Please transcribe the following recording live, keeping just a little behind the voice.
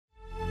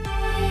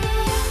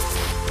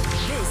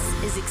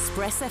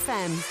Express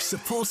FM.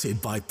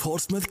 Supported by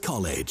Portsmouth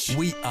College.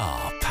 We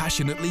are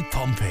passionately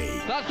Pompey.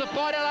 That's the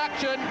final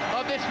action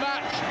of this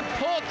match.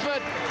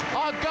 Portsmouth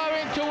are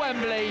going to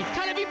Wembley.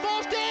 Can it be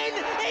forced in?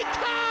 It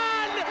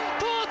can!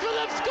 Portsmouth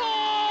have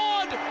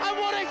scored! And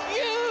what a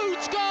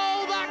huge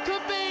goal that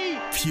could be!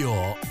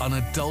 Pure,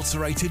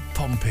 unadulterated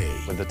Pompey.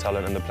 With the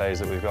talent and the players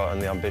that we've got and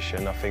the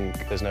ambition, I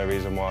think there's no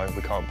reason why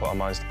we can't put our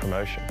minds to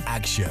promotion.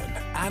 Action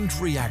and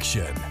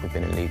reaction. We've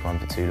been in League One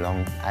for too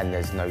long and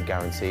there's no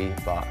guarantee,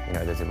 but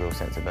there's a real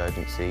sense of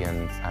urgency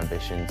and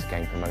ambition to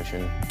gain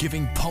promotion.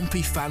 Giving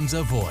Pompey fans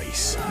a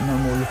voice. No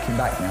more looking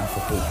back now for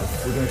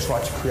football. We're going to try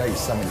to create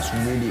something that's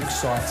really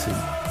exciting.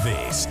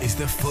 This is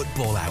the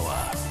Football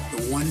Hour.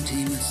 The one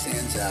team that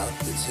stands out,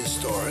 that's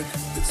historic,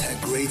 that's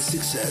had great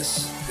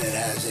success, that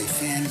has a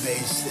fan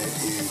base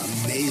that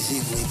is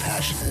amazingly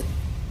passionate,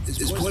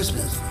 is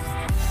Portsmouth.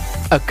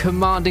 A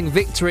commanding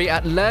victory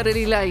at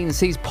Lerley Lane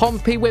sees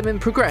Pompey Women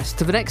progress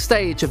to the next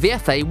stage of the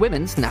FA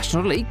Women's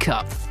National League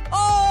Cup.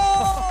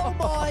 Oh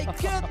my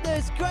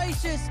goodness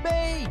gracious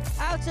me!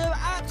 Out of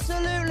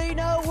absolutely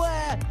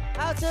nowhere,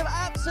 out of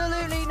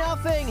absolutely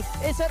nothing,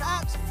 it's an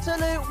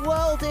absolute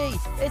worldie,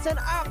 it's an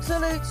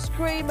absolute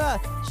screamer,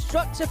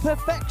 struck to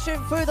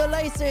perfection through the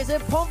laces,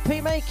 and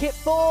Pompey make it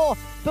 4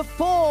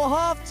 before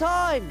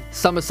half-time.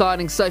 Summer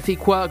signing Sophie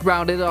Quirk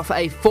rounded off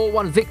a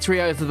 4-1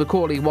 victory over the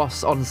Crawley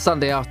Wasps on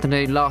Sunday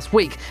afternoon last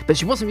week, but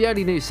she wasn't the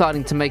only new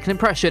signing to make an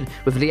impression,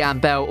 with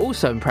Leanne Bell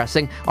also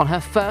impressing on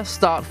her first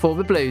start for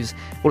the Blues.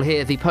 We'll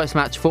hear the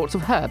post-match thoughts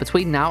of her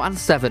between now and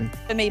 7.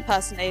 For me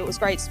personally, it was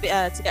great to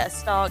get a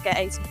start, get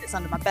 80 minutes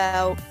under my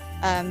belt,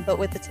 but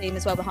with the team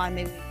as well behind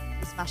me,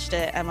 we smashed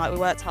it and we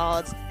worked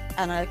hard,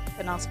 and I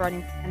couldn't ask for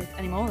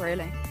any more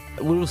really.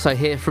 We'll also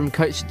hear from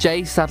coach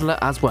Jay Sadler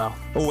as well.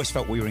 Always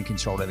felt we were in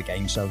control of the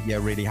game, so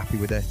really happy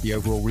with the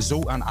overall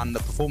result and the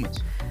performance.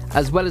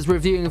 As well as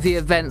reviewing the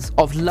events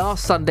of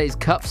last Sunday's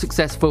Cup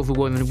success for the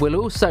women, we'll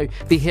also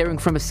be hearing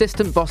from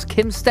assistant boss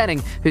Kim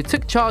Stenning, who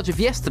took charge of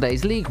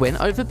yesterday's league win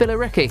over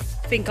Billericay.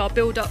 I think our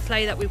build-up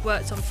play that we've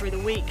worked on through the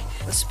week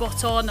was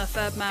spot on, our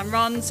third man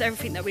runs,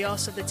 everything that we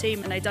asked of the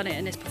team, and they've done it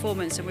in this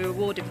performance, and we were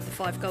rewarded with the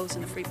 5 goals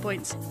and the 3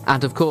 points.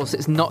 And of course,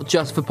 it's not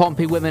just for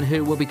Pompey Women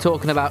who we'll be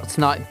talking about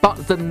tonight,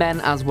 but the men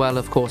as well,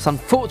 of course.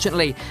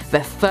 Unfortunately,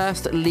 their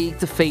first league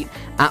defeat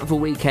at the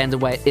weekend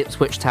away at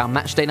Ipswich Town.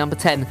 Matchday number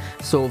 10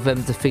 saw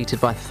them defeated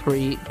by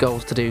 3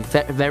 goals to do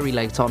very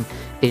late on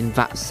in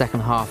that second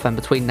half. And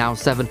between now and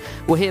 7,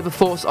 we'll hear the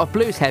thoughts of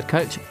Blues head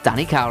coach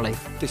Danny Cowley.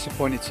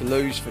 Disappointed to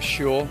lose for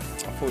sure. I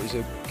thought it was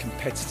a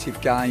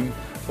competitive game,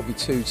 probably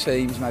 2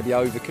 teams maybe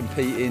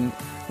over-competing.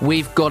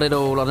 We've got it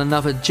all on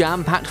another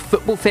jam-packed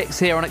football fix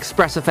here on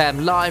Express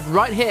FM, live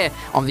right here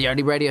on the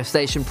only radio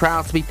station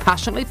proud to be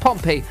passionately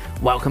Pompey.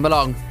 Welcome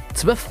along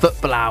to the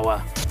Football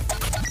Hour.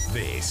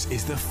 This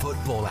is the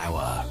Football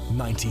Hour,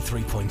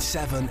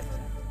 93.7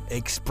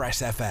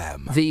 Express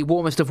FM. The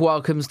warmest of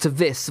welcomes to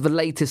this, the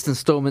latest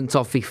instalment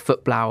of the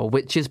Football Hour,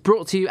 which is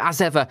brought to you as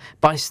ever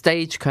by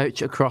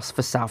Stagecoach across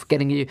the South,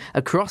 getting you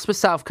across the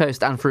South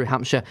Coast and through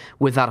Hampshire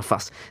without a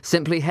fuss.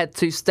 Simply head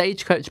to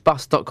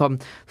stagecoachbus.com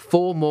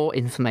for more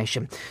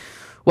information.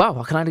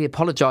 Well, I can only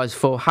apologise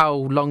for how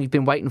long you've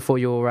been waiting for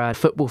your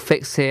football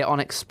fix here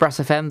on Express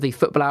FM. The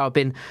Football Hour has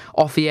been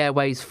off the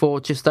airways for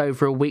just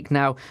over a week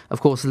now.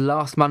 Of course,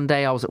 last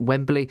Monday I was at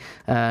Wembley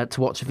to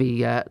watch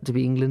the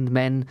England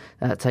men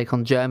take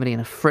on Germany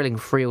in a thrilling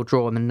 3-3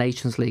 draw in the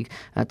Nations League,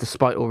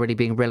 despite already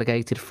being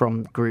relegated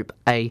from Group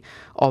A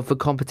of the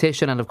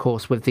competition. And of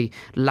course, with the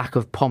lack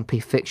of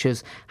Pompey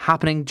fixtures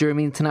happening during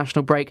the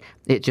international break,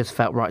 it just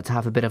felt right to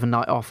have a bit of a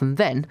night off. And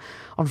then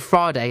on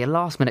Friday, a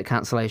last-minute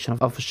cancellation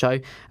of the show.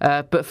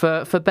 But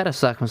for better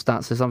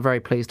circumstances, I'm very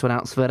pleased to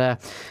announce that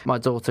my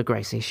daughter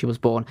Gracie, she was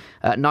born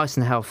nice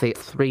and healthy at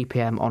 3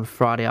 p.m. on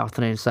Friday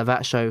afternoon. So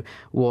that show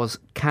was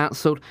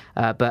cancelled,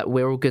 but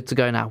we're all good to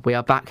go now. We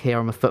are back here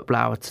on the Football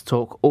Hour to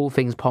talk all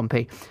things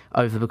Pompey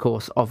over the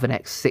course of the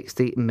next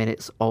 60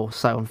 minutes or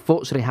so.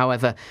 Unfortunately,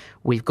 however,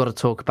 we've got to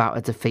talk about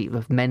a defeat,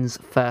 the men's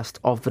first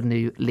of the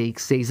new league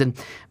season.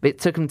 It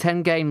took them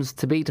 10 games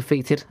to be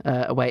defeated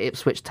away at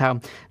Ipswich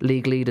Town,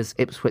 league leaders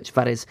Ipswich,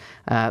 that is,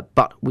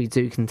 but we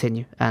do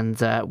continue,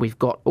 and we've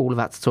got all of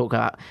that to talk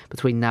about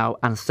between now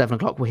and 7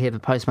 o'clock. We'll hear the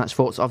post-match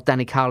thoughts of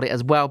Danny Cowley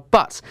as well,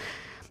 but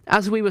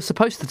as we were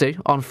supposed to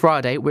do on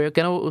Friday, we're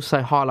going to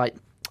also highlight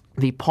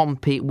the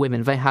Pompey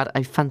women. They had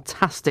a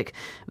fantastic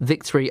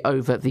victory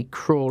over the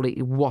Crawley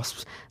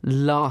Wasps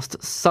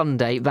last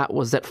Sunday. That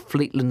was at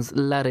Fleetland's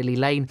Lerley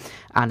Lane,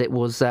 and it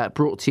was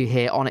brought to you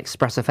here on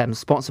Express FM,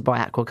 sponsored by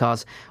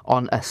Aquacars,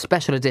 on a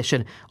special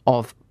edition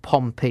of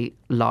Pompey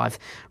Live.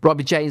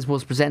 Robbie James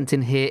was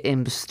presenting here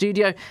in the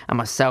studio, and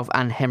myself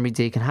and Henry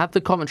Deacon had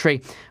the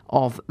commentary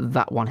of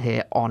that one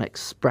here on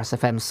Express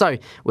FM. So,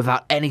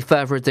 without any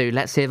further ado,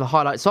 let's hear the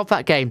highlights of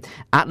that game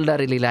at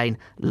Lerley Lane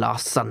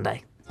last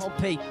Sunday.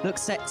 Pompey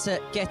looks set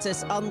to get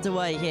us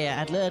underway here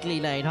at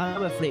Lertley Lane,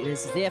 home of Fleetwood.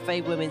 This is the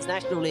FA Women's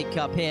National League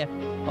Cup here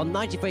on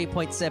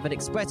 93.7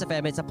 Express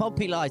FM. It's a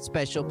Pompey Live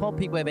special,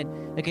 Pompey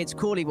Women against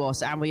Crawley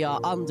Wasps, and we are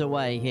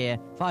underway here.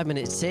 5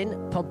 minutes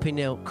in, Pompey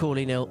 0,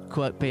 Crawley 0,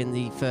 Quirk being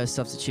the first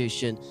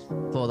substitution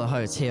for the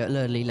hosts here at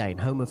Lertley Lane,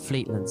 home of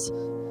Fleetlands.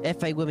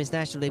 FA Women's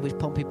National League with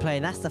Pompey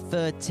playing. That's the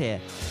third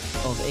tier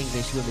of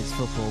English women's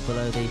football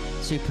below the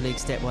Super League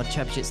Step 1,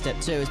 Championship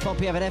Step 2. As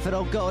Pompey have an effort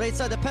on goal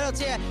inside the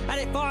penalty area,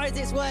 and it finds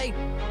its way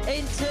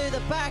into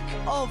the back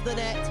of the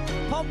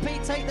net. Pompey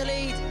take the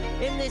lead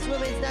in this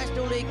Women's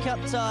National League Cup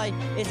tie.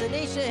 It's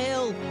Anisha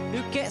Hill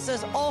who gets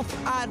us off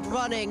and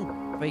running.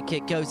 Free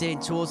kick goes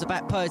in towards the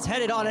back post,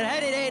 headed on and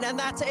headed in, and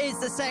that is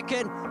the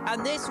second.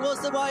 And this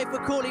was the way for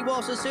Crawley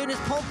Wasps. As soon as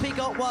Pompey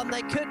got one,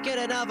 they could get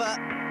another.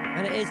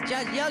 And it is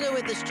Jazz Younger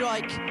with the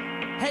strike,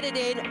 headed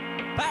in,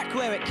 back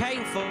where it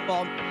came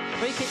from.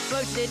 Free kick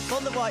floated in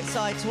from the right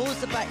side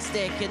towards the back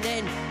stick, and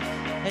then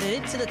headed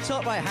into the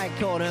top right-hand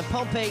corner. And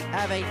Pompey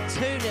have a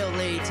 2-0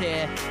 lead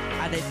here,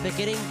 and it's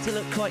beginning to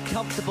look quite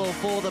comfortable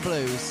for the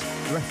Blues.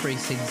 The referee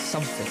sees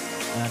something,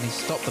 and he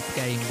stopped the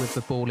game with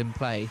the ball in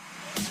play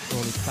for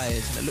all his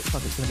players, and it looks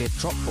like it's going to be a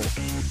drop ball.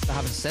 But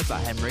having said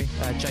that, Henry,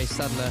 Jay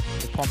Sadler,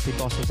 the Pompey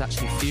boss, was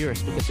actually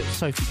furious because it was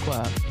Sophie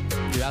Quirk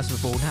who has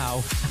the ball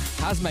now,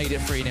 has made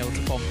it 3-0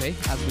 to Pompey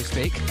as we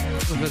speak,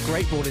 with a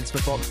great ball into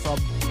the box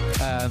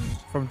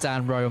from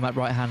Dan Rowe on that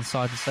right-hand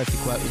side, and Sophie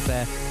Quirk was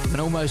there with an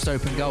almost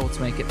open goal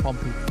to make it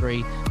Pompey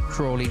 3,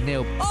 Crawley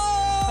 0.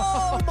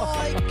 Oh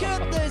my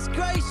goodness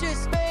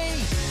gracious me!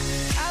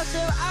 Out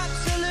of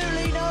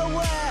absolutely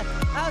nowhere,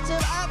 out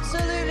of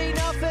absolutely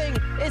nothing,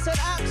 it's an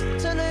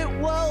absolute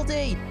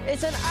worldie,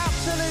 it's an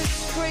absolute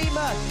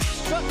screamer,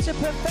 struck to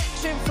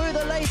perfection through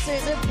the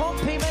laces, and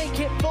Pompey make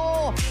it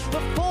 4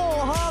 before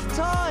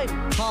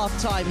half-time.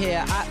 Half-time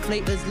here at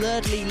Fleetwood's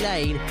Lertley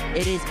Lane.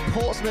 It is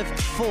Portsmouth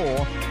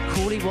 4,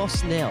 Crawley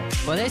Wasps 0.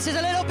 Well, this is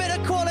a little bit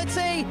of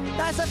quality.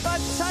 That's a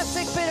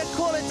fantastic bit of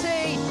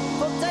quality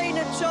from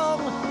Dana Chong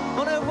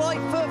on her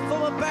right foot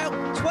from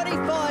about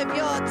 25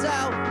 yards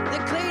out. The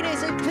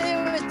cleanest and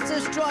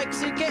clearest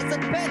strikes, who gets the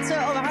better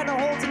of Hannah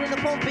Horton in the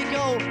Pompey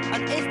goal.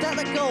 And is that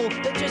the goal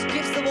that just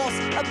gives the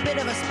Wasps a bit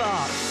of a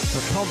spark?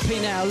 But Pompey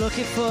now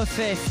looking for a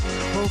fifth.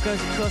 Ball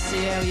goes across the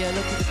area,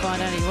 looking to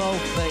find Annie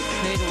Rolfe, but it's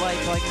cleared away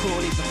by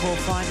Crawley before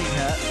finding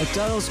her.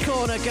 O'Donnell's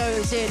corner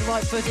goes in,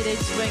 right-footed in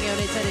swinger, and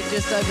it's headed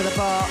just over the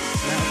bar.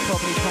 That was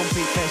probably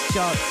Pompey's best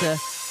chance to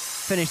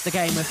finish the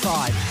game with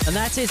 5. And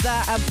that is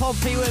that, and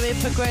Pompey Women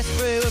progress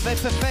through with a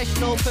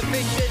professional,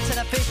 proficient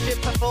and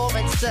efficient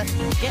performance to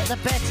get the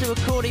better of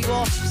Crawley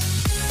Wasps.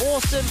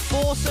 Awesome,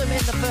 foursome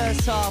in the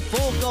first half.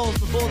 4 goals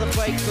before the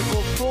break,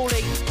 before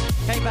Crawley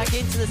came back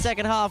into the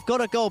second half,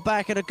 got a goal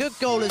back, and a good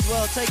goal as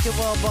well, taken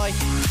well by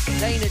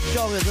Dana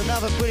Chong. As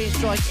another brilliant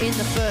strike in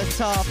the first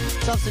half.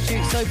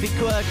 Substitute Sophie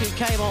Quirk, who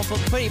came on for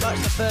pretty much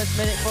the first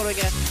minute following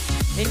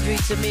a injury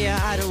to Mia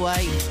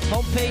Hadaway.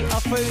 Pompey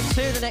are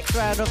through to the next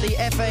round of the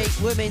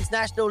FA Women's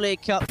National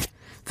League Cup.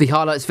 The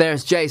highlights there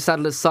as Jay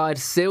Sadler's side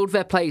sealed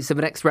their place in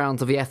the next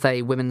round of the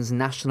FA Women's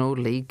National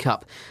League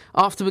Cup.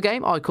 After the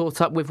game, I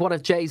caught up with one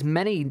of Jay's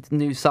many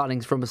new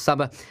signings from the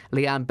summer.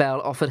 Leanne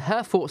Bell offered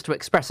her thoughts to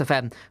Express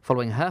FM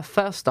following her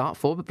first start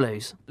for the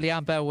Blues.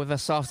 Leanne Bell with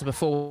us after the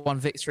 4-1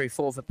 victory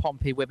for the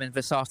Pompey Women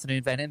this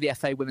afternoon then in the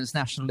FA Women's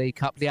National League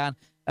Cup. Leanne,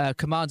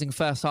 commanding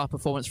first half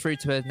performance through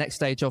to the next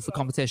stage of the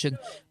competition.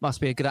 Must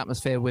be a good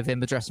atmosphere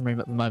within the dressing room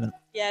at the moment.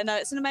 Yeah, no,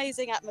 it's an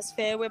amazing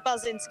atmosphere. We're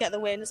buzzing to get the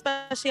win,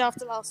 especially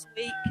after last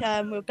week.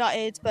 We were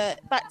gutted, but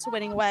back to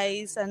winning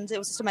ways, and it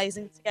was just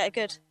amazing to get a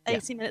good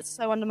 80 minutes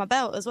or so under my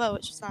belt as well,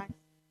 which was nice.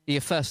 Your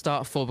first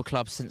start for the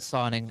club since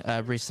signing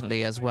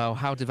recently as well.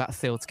 How did that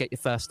feel to get your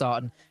first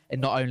start,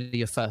 and not only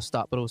your first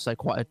start, but also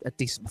quite a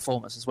decent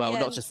performance as well,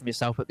 not just from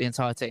yourself, but the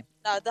entire team?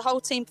 No, the whole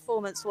team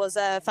performance was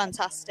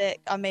fantastic.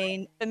 I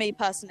mean, for me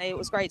personally, it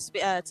was great to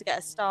get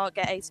a start,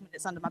 get 80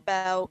 minutes under my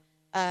belt.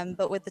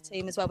 But with the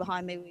team as well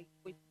behind me,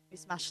 we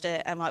smashed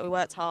it, and we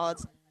worked hard,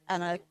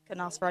 and I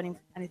couldn't ask for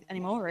any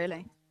more,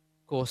 really.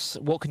 Of course,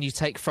 what can you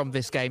take from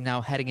this game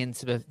now heading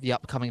into the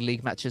upcoming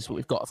league matches?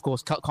 We've got, of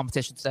course, cup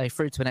competition today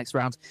through to the next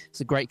round.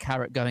 It's a great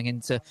carrot going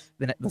into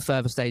the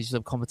further stages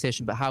of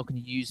competition, but how can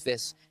you use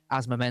this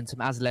as momentum,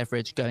 as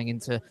leverage going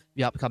into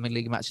the upcoming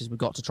league matches we've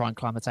got to try and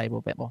climb the table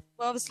a bit more?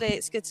 Well, obviously,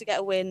 it's good to get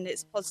a win.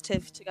 It's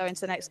positive to go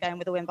into the next game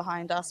with a win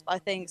behind us. But I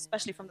think,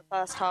 especially from the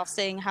first half,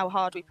 seeing how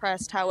hard we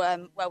pressed, how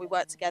well we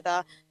worked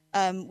together,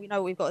 we know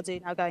what we've got to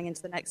do now going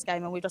into the next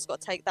game, and we've just got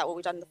to take that, what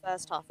we've done in the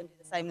first half, and do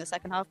the same in the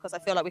second half, because I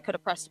feel like we could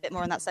have pressed a bit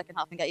more in that second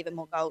half and get even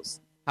more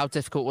goals. How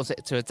difficult was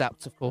it to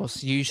adapt, of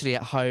course? Usually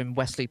at home,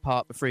 Westleigh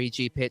Park, the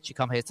 3G pitch, you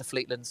come here to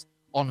Fleetlands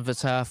on the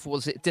turf.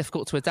 Was it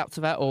difficult to adapt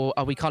to that, or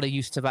are we kind of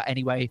used to that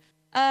anyway?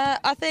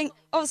 I think,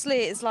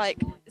 obviously, it's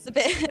a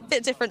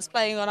bit different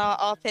playing on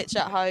our pitch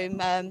at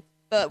home,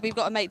 but we've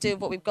got to make do with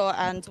what we've got,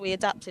 and we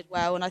adapted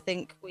well, and I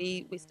think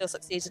we still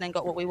succeeded and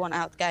got what we want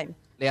out of the game.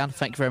 Leanne,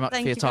 thank you very much for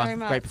your time.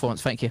 Great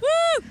performance. Thank you.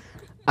 Woo!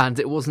 And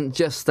it wasn't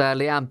just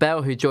Leanne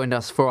Bell who joined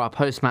us for our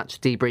post-match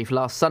debrief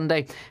last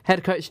Sunday.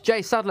 Head coach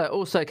Jay Sadler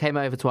also came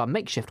over to our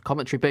makeshift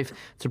commentary booth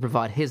to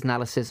provide his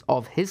analysis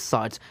of his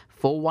side's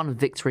 4-1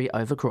 victory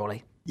over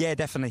Crawley. Yeah,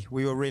 definitely.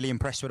 We were really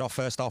impressed with our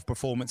first half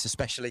performance,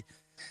 especially.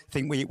 I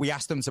think we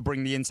asked them to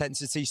bring the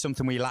intensity,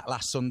 something we lacked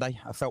last Sunday.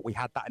 I felt we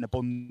had that in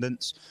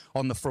abundance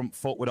on the front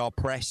foot with our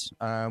press.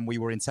 We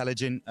were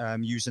intelligent,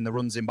 using the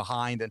runs in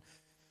behind, and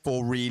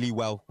 4 really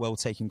well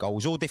taken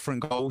goals, all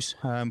different goals,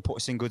 put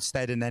us in good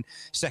stead. And then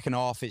second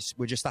half,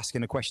 we're just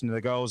asking the question to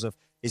the girls of,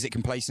 is it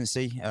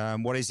complacency?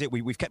 What is it?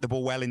 We've kept the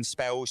ball well in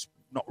spells,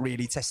 not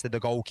really tested the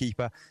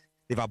goalkeeper.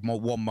 They've had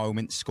one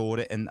moment,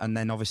 scored it, and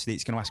then obviously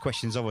it's going to ask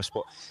questions of us.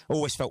 But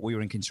always felt we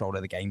were in control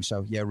of the game.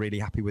 So, yeah, really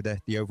happy with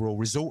the overall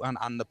result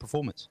and the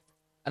performance.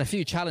 And a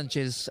few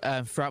challenges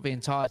throughout the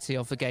entirety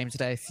of the game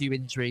today, a few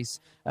injuries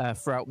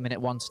throughout minute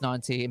 1 to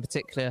 90, in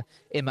particular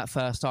in that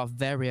first half,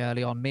 very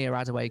early on. Mia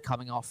Adaway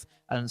coming off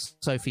and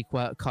Sophie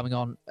Quirk coming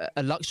on.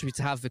 A luxury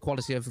to have the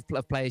quality of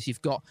players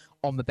you've got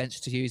on the bench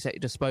to use at your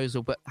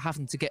disposal, but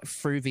having to get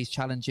through these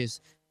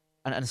challenges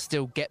and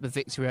still get the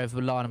victory over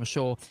the line, I'm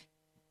sure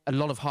a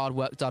lot of hard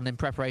work done in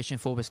preparation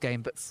for this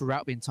game, but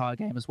throughout the entire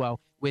game as well,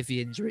 with the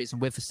injuries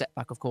and with the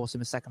setback, of course, in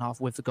the second half,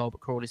 with the goal that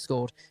Crawley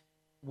scored.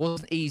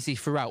 Wasn't easy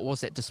throughout,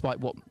 was it, despite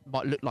what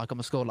might look like on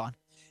the scoreline?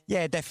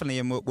 Yeah, definitely,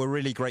 and we're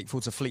really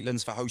grateful to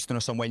Fleetlands for hosting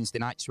us on Wednesday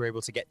nights. We were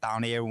able to get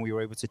down here and we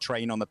were able to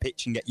train on the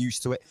pitch and get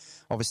used to it,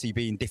 obviously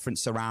being different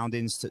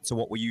surroundings to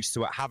what we're used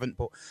to at Havant.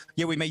 But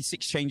yeah, we made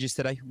 6 changes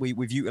today.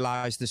 We've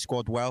utilised the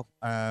squad well.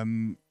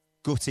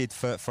 Gutted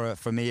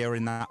for Mia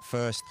in that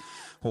first,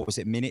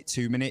 2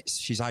 minutes.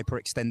 She's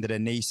hyperextended her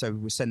knee, so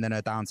we're sending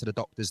her down to the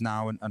doctors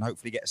now and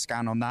hopefully get a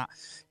scan on that.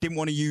 Didn't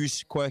want to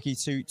use Quirky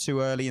too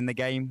early in the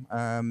game,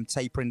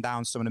 tapering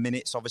down some of the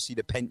minutes. Obviously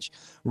the bench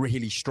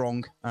really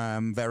strong,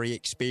 very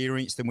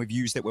experienced, and we've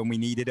used it when we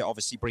needed it,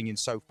 obviously bringing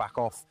Soph back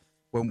off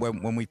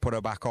when we put her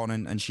back on,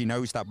 and she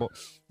knows that. But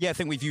yeah, I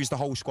think we've used the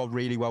whole squad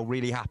really well,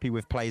 really happy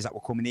with players that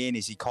were coming in,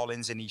 Izzy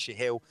Collins, Anisha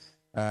Hill,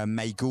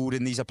 May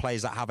Goulden. These are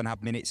players that haven't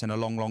had minutes in a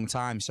long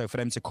time. So for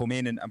them to come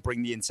in and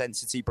bring the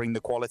intensity, bring the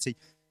quality,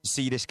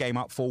 see this game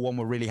up 4-1,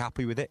 we're really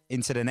happy with it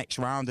into the next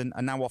round. And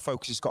now our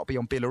focus has got to be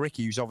on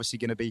Billericay, who's obviously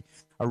going to be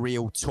a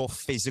real tough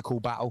physical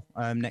battle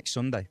next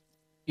Sunday.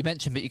 You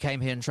mentioned that you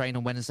came here and trained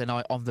on Wednesday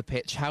night on the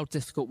pitch. How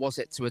difficult was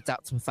it to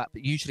adapt to the fact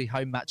that usually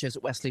home matches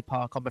at Westleigh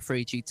Park on the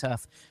 3G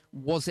turf?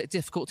 Was it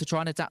difficult to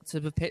try and adapt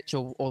to the pitch,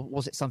 or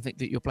was it something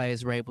that your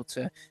players were able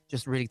to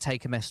just really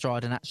take in their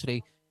stride and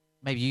actually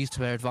maybe use to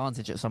their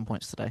advantage at some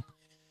points today?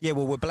 Yeah,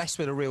 well, we're blessed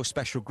with a real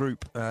special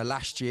group.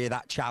 Last year,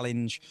 that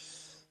challenge,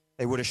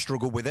 they would have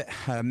struggled with it.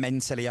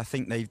 Mentally, I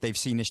think they've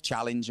seen this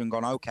challenge and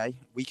gone, OK,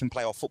 we can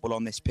play our football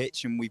on this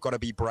pitch and we've got to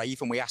be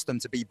brave. And we asked them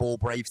to be ball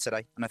brave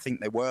today. And I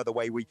think they were, the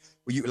way we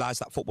utilised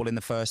that football in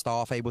the first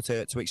half, able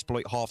to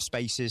exploit half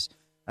spaces,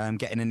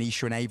 getting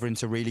Anisha and Ava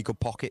into really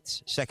good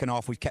pockets. Second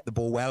half, we've kept the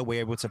ball well. We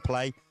were able to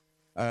play.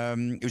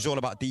 It was all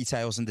about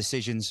details and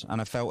decisions. And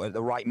I felt at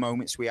the right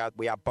moments we had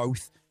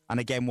both. And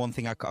again, one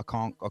thing I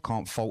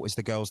can't fault is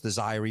the girls'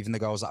 desire, even the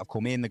girls that have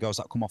come in, the girls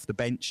that come off the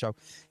bench. So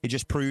it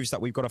just proves that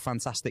we've got a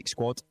fantastic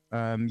squad.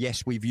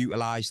 Yes, we've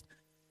utilised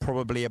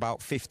probably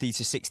about 50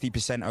 to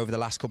 60% over the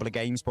last couple of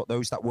games, but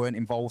those that weren't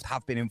involved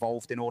have been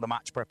involved in all the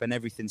match prep and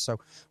everything. So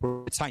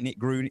we're a tight-knit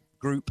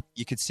group.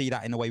 You could see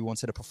that in the way we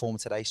wanted to perform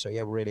today. So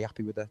yeah, we're really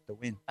happy with the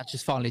win. And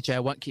just finally, Jay, I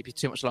won't keep you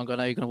too much longer. I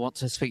know you're going to want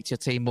to speak to your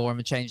team more in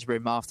the change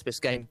room after this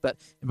game. But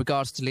in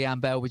regards to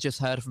Leanne Bell, we just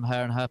heard from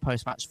her and her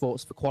post-match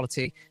thoughts for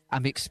quality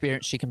and the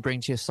experience she can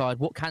bring to your side.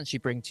 What can she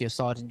bring to your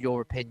side, in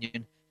your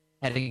opinion,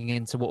 heading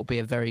into what will be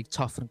a very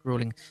tough and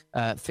gruelling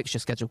fixture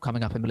schedule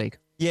coming up in the league?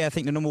 Yeah, I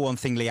think the number one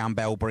thing Leanne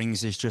Bell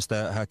brings is just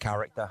her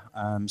character.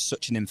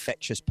 Such an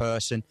infectious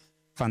person,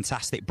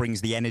 fantastic,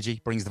 brings the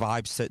energy, brings the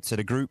vibes to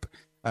the group.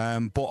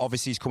 But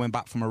obviously he's coming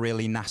back from a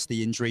really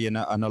nasty injury and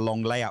a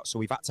long layout, so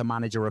we've had to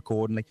manage her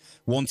accordingly.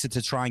 Wanted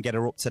to try and get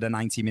her up to the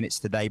 90 minutes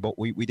today, but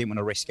we didn't want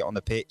to risk it on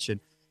the pitch and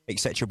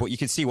etc. But you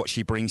can see what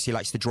she brings. She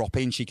likes to drop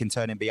in. She can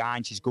turn in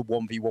behind. She's good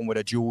 1v1 with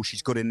a duel.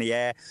 She's good in the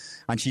air.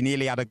 And she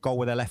nearly had a goal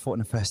with her left foot in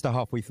the first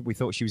half. We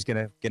thought she was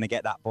going to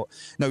get that. But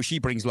no, she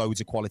brings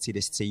loads of quality to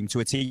this team. To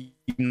a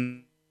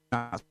team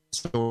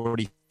that's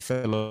already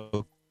full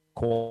of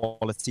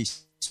quality,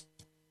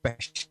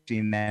 especially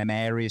in them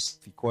areas.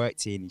 If you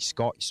quirked in,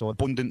 Scott, you saw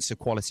abundance of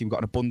quality. We've got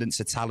an abundance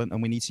of talent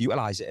and we need to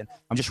utilise it. And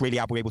I'm just really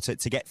happy we're able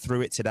to get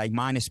through it today.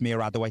 Minus Mia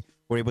Adaway,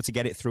 we're able to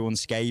get it through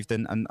unscathed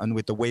and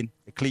with the win.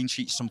 The clean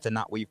sheet's something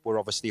that we're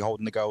obviously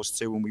holding the girls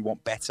to and we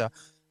want better.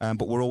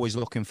 But we're always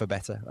looking for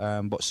better.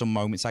 But some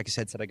moments, like I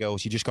said to the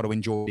girls, you just got to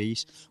enjoy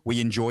these. We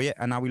enjoy it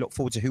and now we look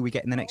forward to who we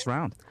get in the next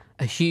round.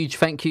 A huge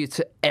thank you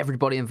to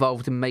everybody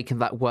involved in making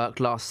that work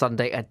last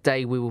Sunday, a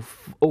day we will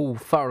all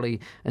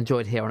thoroughly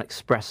enjoyed here on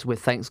Express, with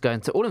thanks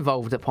going to all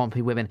involved at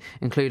Pompey Women,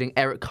 including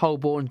Eric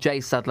Colborne, Jay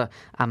Sadler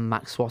and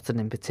Max Swatton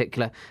in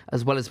particular,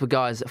 as well as the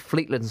guys at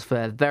Fleetlands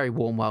for a very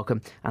warm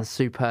welcome and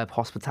superb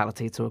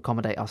hospitality to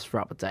accommodate us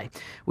throughout the day.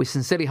 We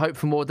sincerely hope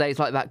for more days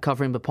like that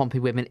covering the Pompey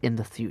Women in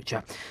the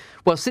future.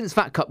 Well, since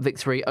that Cup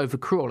victory over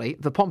Crawley,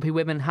 the Pompey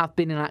Women have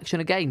been in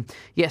action again.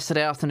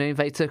 Yesterday afternoon,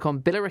 they took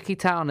on Billericay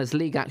Town as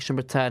league action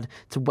returned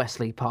to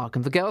Westleigh Park,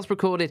 and the girls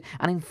recorded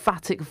an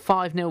emphatic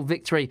 5-0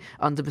 victory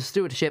under the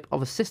stewardship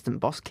of assistant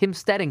boss Kim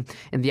Stenning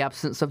in the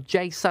absence of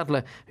Jay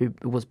Sadler, who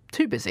was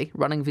too busy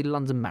running the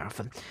London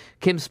Marathon.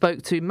 Kim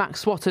spoke to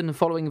Max Swatton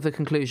following the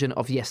conclusion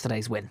of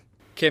yesterday's win.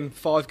 Kim,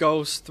 5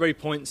 goals, 3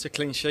 points, a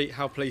clean sheet.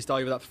 How pleased are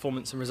you with that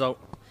performance and result?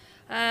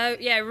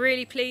 Yeah,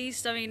 really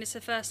pleased. I mean, it's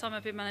the first time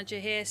I've been manager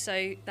here,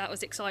 so that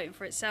was exciting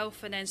for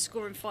itself. And then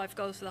scoring 5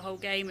 goals for the whole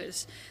game, it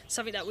was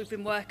something that we've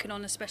been working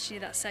on, especially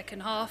that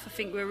second half. I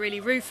think we were really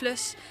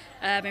ruthless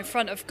in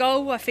front of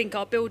goal. I think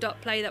our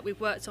build-up play that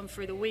we've worked on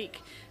through the week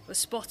was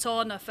spot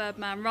on. Our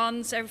third-man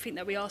runs, everything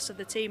that we asked of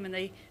the team, and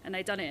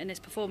they done it in this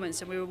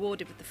performance. And we were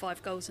rewarded with the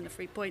 5 goals and the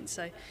 3 points.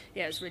 So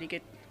yeah, it was really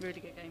good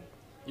game.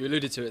 You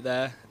alluded to it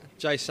there.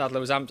 Jay Sadler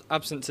was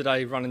absent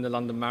today running the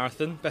London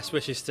Marathon. Best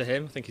wishes to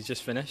him. I think he's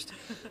just finished.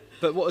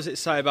 But what does it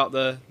say about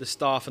the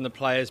staff and the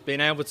players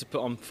being able to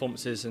put on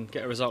performances and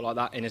get a result like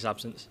that in his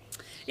absence?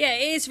 Yeah,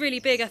 it is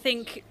really big. I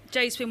think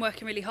Jay's been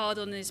working really hard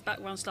on his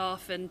background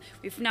staff, and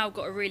we've now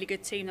got a really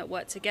good team that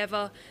work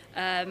together.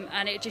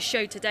 And it just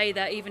showed today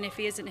that even if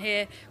he isn't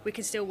here, we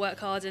can still work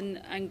hard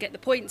and get the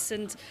points.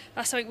 And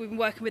that's something we've been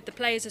working with the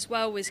players as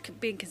well, is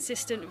being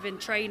consistent within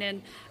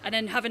training and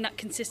then having that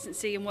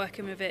consistency and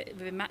working with it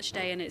within match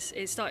day. And it's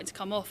starting to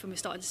come off, and we're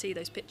starting to see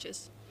those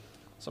pictures.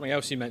 Something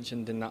else you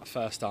mentioned in that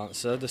first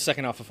answer, the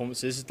second half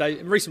performances.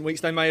 In recent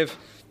weeks, they may have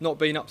not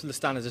been up to the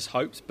standards as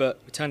hoped,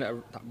 but we turned it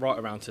right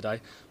around today.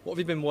 What have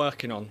you been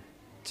working on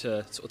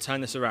to sort of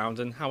turn this around,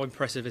 and how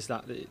impressive is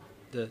that,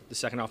 the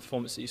second half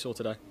performance that you saw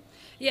today?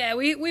 Yeah,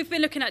 we've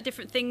been looking at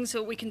different things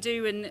that we can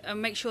do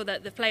and make sure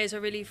that the players are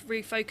really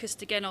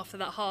refocused again after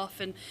that half,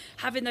 and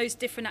having those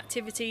different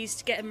activities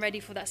to get them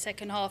ready for that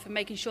second half, and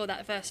making sure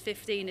that verse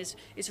 15 is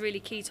really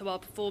key to our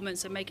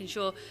performance, and making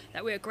sure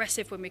that we're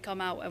aggressive when we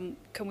come out and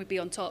can we be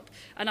on top.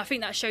 And I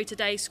think that showed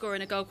today,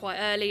 scoring a goal quite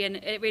early, and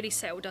it really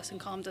settled us and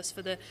calmed us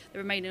for the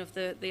remaining of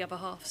the other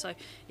half. So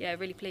yeah,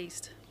 really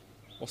pleased.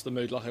 What's the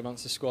mood like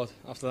amongst the squad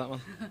after that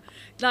one?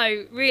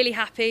 No, really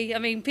happy. I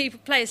mean,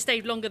 players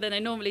stayed longer than they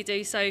normally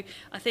do, so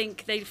I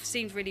think they've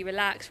seemed really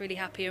relaxed, really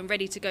happy and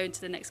ready to go into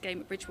the next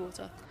game at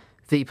Bridgewater.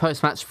 The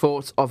post-match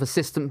thoughts of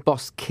assistant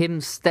boss Kim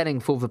Stenning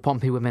for the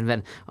Pompey Women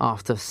then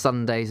after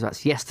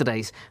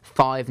yesterday's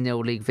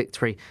 5-0 league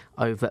victory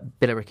over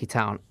Billericay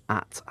Town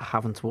at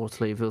Havant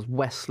Waterlooville's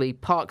Westleigh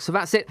Park. So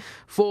that's it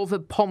for the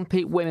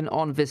Pompey Women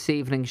on this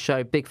evening's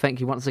show. Big thank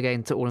you once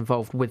again to all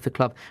involved with the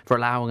club for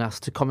allowing us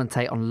to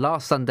commentate on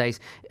last Sunday's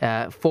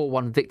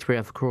 4-1 victory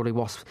over Crawley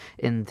Wasps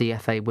in the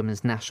FA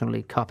Women's National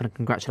League Cup, and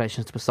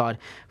congratulations to the side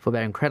for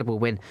their incredible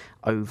win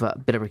over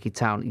Billericay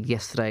Town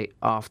yesterday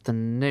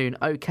afternoon.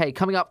 OK,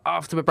 coming up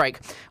after the break,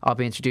 I'll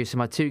be introducing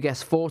my 2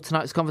 guests for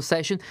tonight's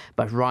conversation,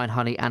 both Ryan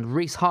Honey and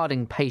Rhys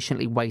Harding,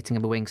 patiently waiting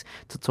in the wings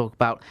to talk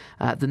about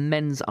the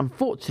men's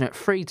unfortunate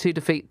 3-2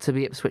 defeat to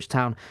the Ipswich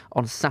Town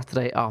on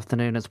Saturday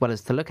afternoon, as well as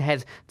to look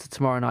ahead to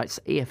tomorrow night's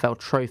EFL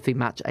Trophy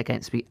match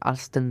against the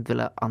Aston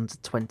Villa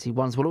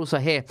under-21s. We'll also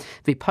hear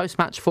the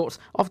post-match thoughts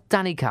of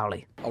Danny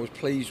Cowley. I was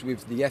pleased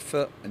with the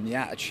effort and the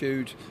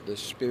attitude, the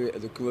spirit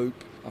of the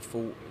group. I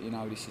thought,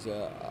 this is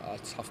a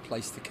tough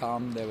place to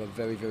come. They're a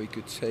very, very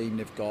good team.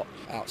 They've got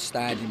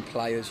outstanding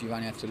players. You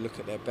only have to look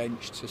at their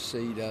bench to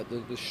see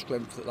the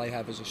strength that they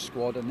have as a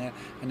squad, and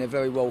they're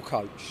very well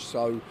coached.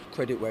 So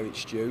credit where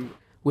it's due.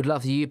 We'd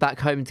love you back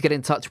home to get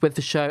in touch with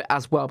the show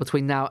as well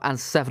between now and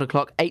 7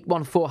 o'clock.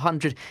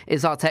 81400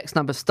 is our text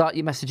number. Start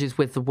your messages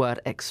with the word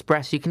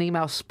Express. You can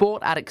email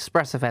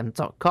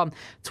sport@expressfm.com,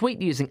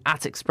 tweet using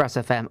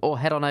 @expressfm, or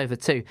head on over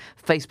to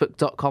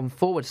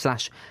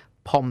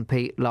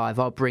facebook.com/Pompey Live.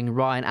 I'll bring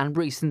Ryan and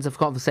Rhys into the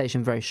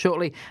conversation very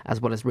shortly, as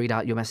well as read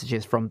out your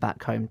messages from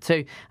back home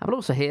too. And we'll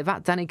also hear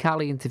that Danny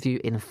Cowley interview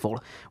in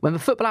full when the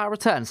Football Hour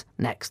returns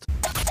next.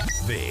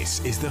 This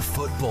is the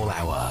Football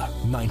Hour,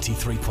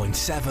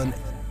 93.7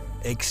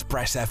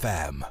 Express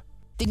FM.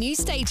 The new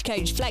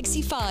Stagecoach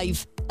Flexi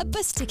 5, a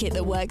bus ticket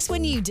that works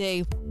when you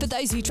do, for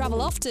those who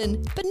travel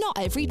often, but not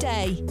every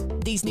day.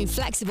 These new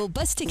flexible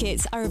bus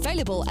tickets are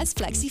available as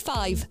Flexi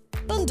 5,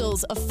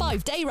 bundles of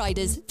 5-day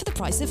riders for the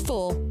price of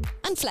 4,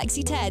 and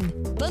Flexi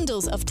 10,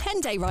 bundles of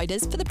 10-day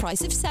riders for the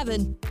price of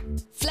 7.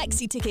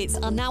 Flexi tickets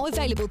are now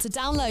available to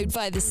download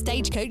via the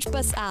Stagecoach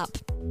Bus app.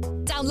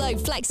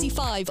 Download Flexi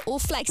 5 or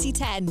Flexi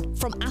 10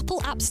 from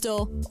Apple App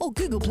Store or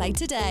Google Play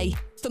today.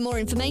 For more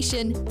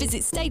information,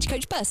 visit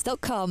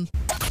stagecoachbus.com.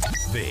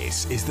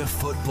 This is the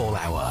Football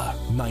Hour,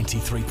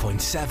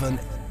 93.7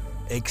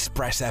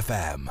 Express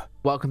FM.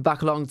 Welcome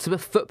back along to the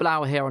Football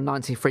Hour here on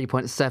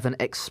 93.7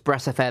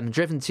 Express FM,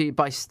 driven to you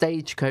by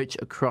Stagecoach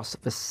across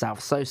the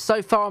south.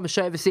 So far on the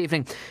show this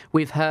evening,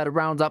 we've heard a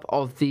roundup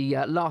of the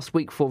last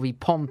week for the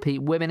Pompey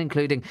Women,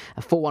 including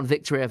a 4-1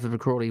 victory over the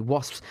Crawley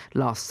Wasps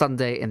last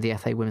Sunday in the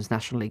FA Women's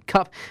National League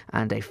Cup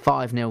and a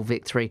 5-0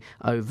 victory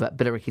over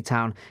Billericay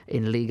Town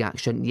in league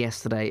action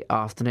yesterday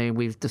afternoon.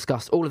 We've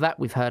discussed all of that.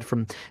 We've heard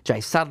from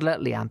Jay Sadler,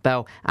 Leanne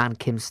Bell and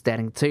Kim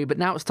Stenning too. But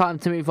now it's time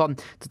to move on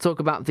to talk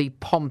about the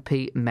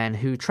Pompey men,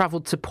 who travelled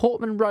to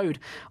Portman Road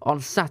on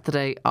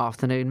Saturday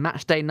afternoon,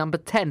 match day number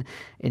 10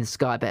 in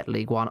Sky Bet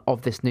League One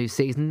of this new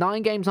season.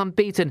 9 games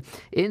unbeaten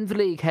in the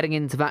league heading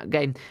into that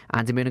game.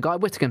 Andy Moon and Guy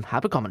Whittingham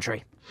have a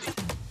commentary.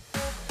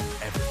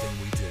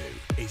 Everything we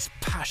do is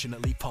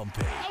passionately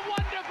Pompey. A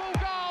wonderful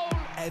goal!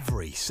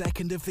 Every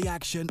second of the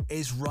action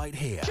is right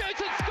here.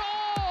 Shoots and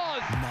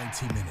scores!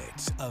 90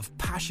 minutes of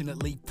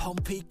passionately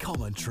Pompey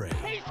commentary.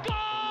 He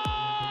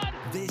scored!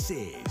 This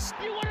is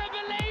You wouldn't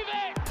believe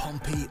it!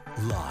 Pompey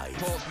Live.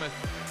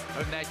 Portsmouth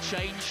and their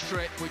change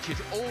strip, which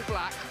is all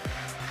black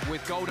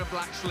with gold and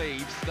black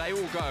sleeves. They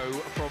will go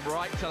from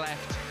right to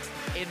left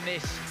in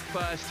this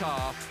first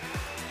half.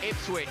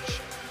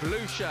 Ipswich,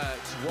 blue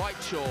shirts, white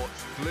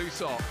shorts, blue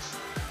socks.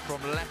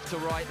 From left to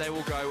right they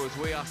will go as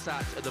we are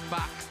sat at the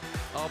back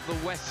of the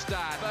West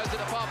Stand. Burns at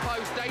the far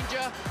post,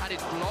 danger, and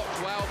it's blocked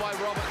well by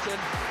Robertson.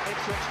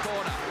 Ipswich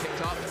corner,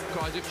 picked up,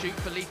 cries of shoot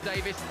for Leith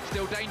Davis,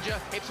 still danger.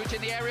 Ipswich in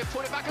the area,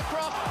 pull it back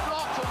across,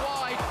 blocked to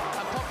wide,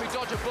 and Pompey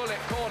dodge a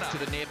bullet, corner to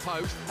the near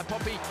post, and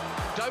Pompey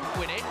don't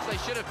win it, they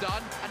should have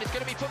done, and it's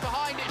going to be put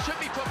behind, it should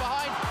be put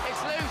behind,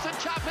 it's loose, and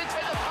Chaplin's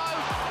hit the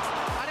post,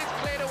 and it's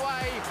cleared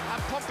away, and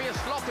Pompey are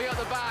sloppy at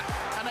the back,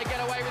 and they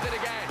get away with it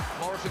again.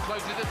 Morrison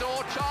closes the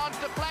door,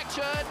 chance,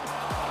 deflection,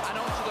 and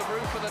onto the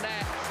roof of the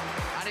net.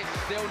 And it's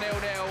still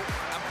 0-0,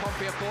 and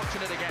Pompey are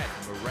fortunate again.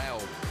 Morel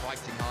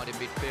fighting hard in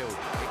midfield.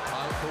 It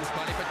pulls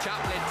kindly for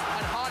Chaplin,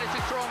 and Harness is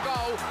through on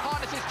goal.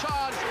 Harness is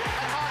charged,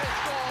 and Harness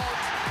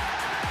scores.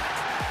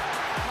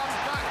 Comes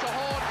back to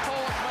haunt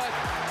Portsmouth.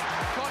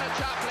 Connor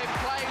Chaplin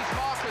plays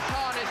Marcus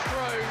Harness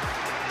through,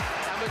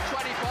 and with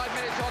 25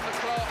 minutes on the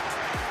clock,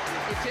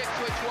 it's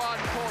Ipswich 1,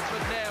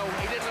 Portsmouth 0.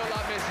 He didn't look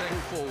like missing.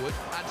 Forward,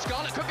 and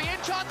Scarlett could be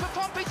in charge for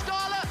Pompey.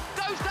 Scarlett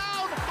goes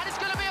down, and it's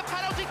going to be a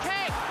penalty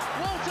kick.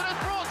 Walton has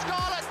brought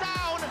Scarlett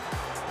down,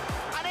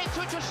 and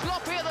Ipswich are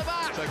sloppy at the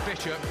back. So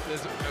Bishop,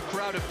 there's a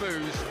crowd of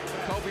boos.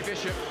 Colby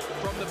Bishop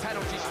from the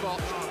penalty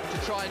spot to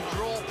try and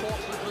draw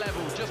Portsmouth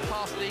level just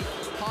past the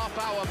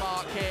half-hour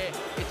mark here.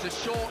 It's a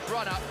short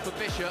run-up for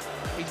Bishop.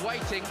 He's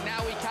waiting,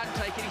 now he can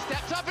take it. He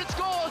steps up and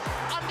scores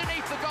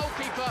underneath the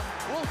goalkeeper.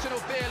 Walton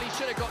or Beerley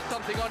should have got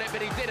something on it, but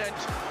he didn't.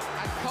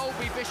 And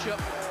Colby Bishop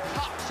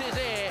cups his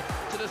ear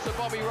to the Sir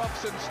Bobby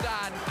Robson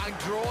stand and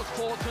draws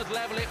Portsmouth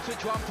level.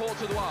 Ipswich 1,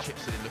 Portsmouth 1.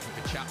 Chips it in looking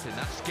for Chaplin,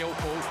 that's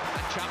skillful,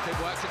 and Chaplin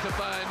works it to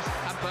Burns,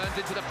 and Burns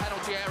into the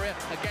penalty area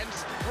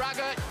against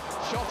Raggett.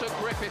 Shot at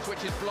Griffiths,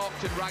 which is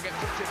blocked, and Raggett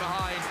puts it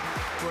behind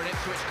for an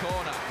Ipswich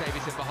corner.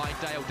 Davies in behind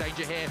Dale,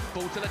 danger here,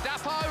 ball to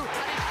Ladapo,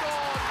 and he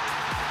scored!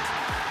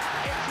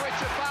 Ipswich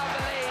have found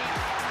the lead.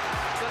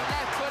 The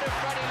left foot of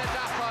Freddie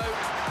Ladapo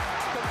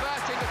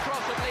converting the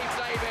cross of Leith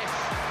Davis.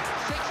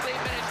 16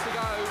 minutes to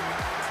go.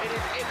 It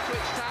is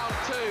Ipswich Town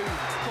 2,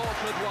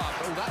 Portsmouth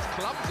 1. Oh, that's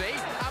clumsy.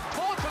 And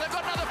Portsmouth have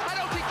got another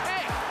penalty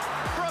kick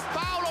for a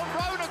foul on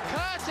Ronan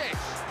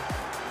Curtis.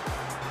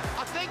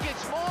 I think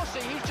it's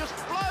Morsey. He's just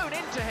flown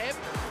into him.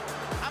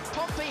 And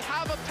Pompey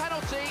have a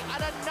penalty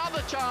and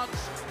another chance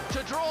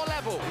to draw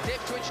level.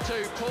 It's Ipswich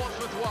 2,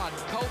 Portsmouth 1.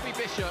 Colby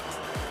Bishop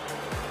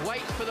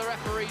waits for the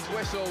referee's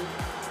whistle.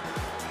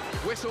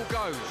 Whistle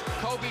goes.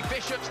 Colby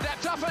Bishop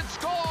steps up and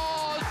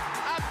scores!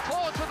 And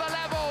Portsmouth are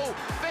level.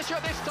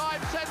 Bishop this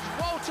time sends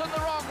Walton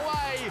the wrong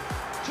way.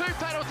 2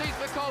 penalties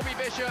for Colby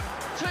Bishop,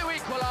 2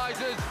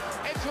 equalisers.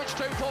 Ipswich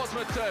 2,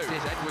 Portsmouth 2.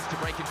 Here's Edwards to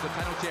break into the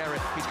penalty area.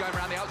 He's going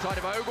around the outside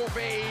of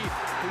Ogilvie,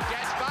 who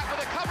gets back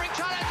with a covering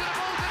challenge, and the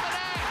ball's in the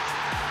net.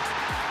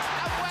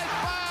 And Wes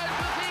Burns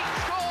has he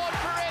scored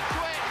for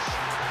Ipswich.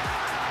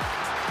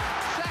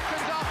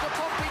 Seconds after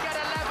Pompey get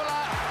a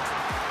leveller,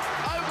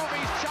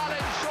 Ogilvie's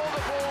challenge saw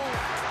the ball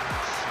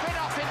spin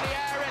up in the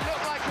air. It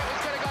looked like it was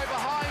going to go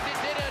behind, it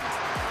didn't.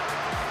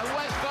 And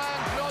Wes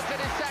Burns nods at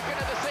his second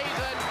of the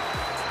season.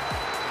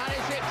 And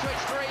it's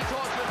Ipswich 3,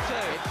 Portsmouth 2.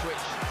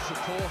 Ipswich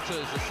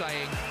supporters are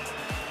saying,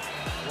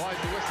 why is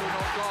the whistle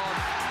not gone?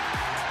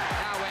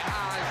 Now it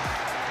has.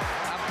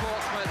 And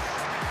Portsmouth's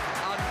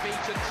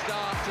unbeaten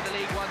start to the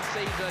League One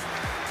season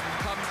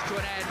comes to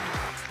an end.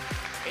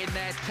 In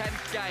their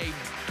 10th game,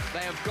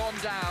 they have gone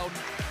down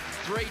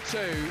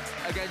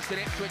 3-2 against an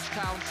Ipswich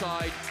Town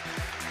side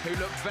who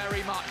look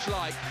very much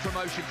like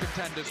promotion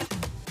contenders.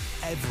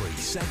 Every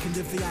second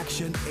of the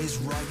action is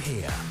right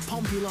here.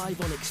 Pompey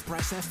Live on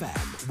Express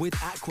FM with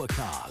Aqua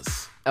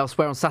Cars.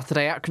 Elsewhere on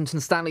Saturday,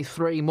 Accrington Stanley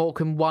 3,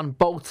 Morecambe 1,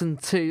 Bolton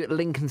 2,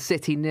 Lincoln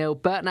City 0,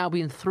 Burton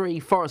Albion 3,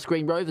 Forest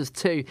Green Rovers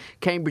 2,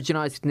 Cambridge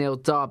United 0,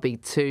 Derby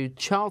 2,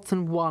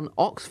 Charlton 1,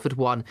 Oxford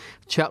 1,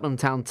 Cheltenham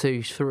Town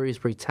 2,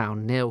 Shrewsbury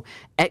Town 0,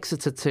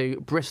 Exeter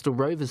 2, Bristol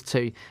Rovers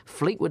 2,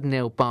 Fleetwood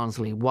 0,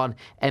 Barnsley 1,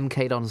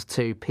 MK Dons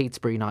 2,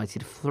 Peterborough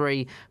United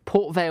 3,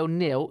 Port Vale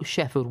 0,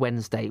 Sheffield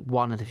Wednesday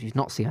 1. And if you've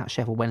not seen that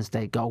Sheffield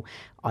Wednesday goal,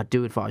 I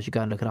do advise you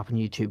go and look it up on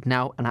YouTube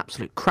now. An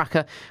absolute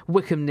cracker.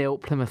 Wickham 0,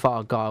 Plymouth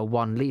Argyle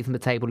 1. Leaving the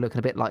table looking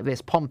a bit like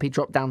this. Pompey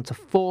dropped down to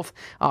 4th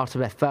after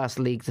their first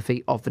league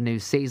defeat of the new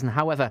season.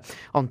 However,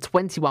 on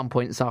 21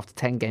 points after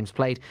 10 games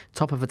played,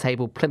 top of the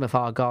table Plymouth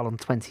Argyle on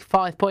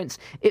 25 points,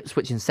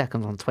 Ipswich in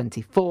second on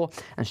 24,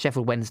 and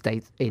Sheffield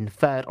Wednesday in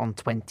third on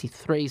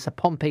 23. So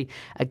Pompey,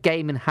 a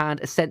game in hand.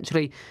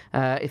 Essentially,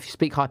 if you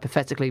speak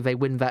hypothetically, they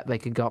win that, they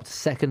can go up to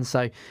second.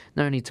 So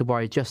no need to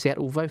worry just yet.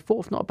 Although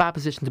 4th, not a bad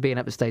position to be in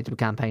at the stage of the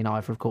campaign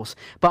either, of course.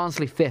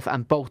 Barnsley 5th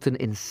and Bolton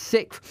in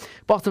 6th.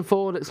 Bottom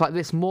 4 looks like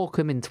this.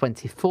 Morecambe in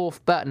 24th,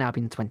 Burton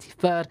Albion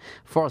 23rd,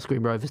 Forest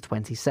Green Rovers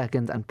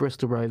 22nd, and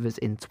Bristol Rovers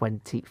in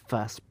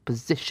 21st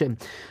position.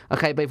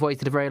 Okay, they've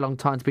waited a very long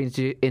time to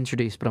be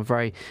introduced, but I'm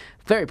very,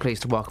 very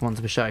pleased to welcome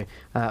onto the show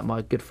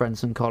my good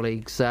friends and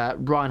colleagues.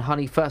 Ryan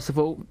Honey, first of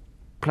all,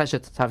 pleasure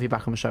to have you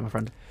back on the show, my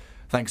friend.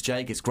 Thanks,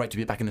 Jake. It's great to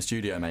be back in the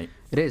studio, mate.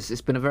 It is.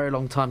 It's been a very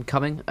long time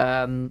coming.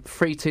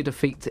 3-2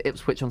 defeat to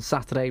Ipswich on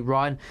Saturday.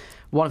 Ryan,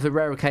 one of the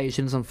rare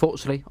occasions,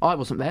 unfortunately, I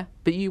wasn't there,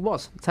 but you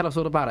was. Tell us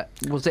all about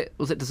it. Was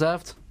it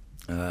deserved?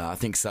 I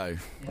think so.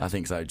 Yeah. I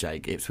think so,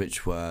 Jake.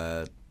 Ipswich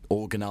were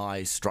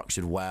organised,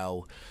 structured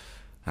well,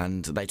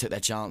 and they took their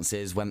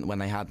chances when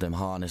they had them.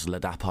 Harness,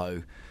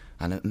 Ladapo,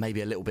 and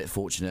maybe a little bit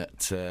fortunate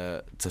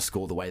to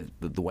score the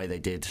way they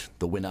did,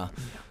 the winner.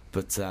 Yeah.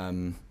 But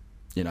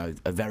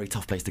a very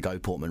tough place to go,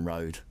 Portman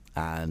Road,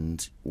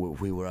 and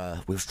we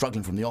were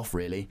struggling from the off.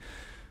 Really,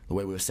 the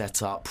way we were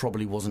set up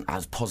probably wasn't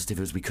as positive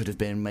as we could have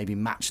been. Maybe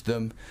matched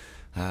them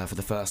for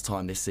the first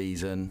time this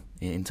season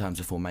in terms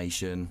of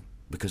formation,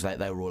 because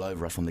they were all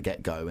over us from the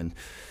get-go, and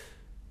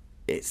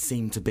it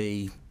seemed to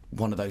be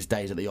one of those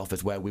days at the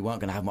office where we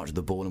weren't going to have much of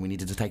the ball and we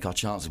needed to take our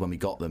chances when we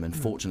got them, and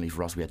fortunately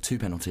for us we had 2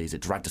 penalties.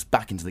 It dragged us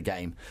back into the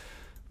game,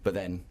 but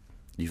then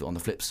on the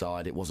flip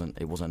side it wasn't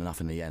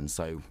enough in the end,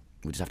 so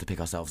we just have to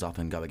pick ourselves up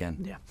and go again.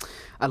 Yeah.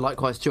 And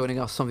likewise, joining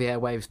us on the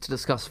airwaves to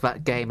discuss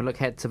that game and look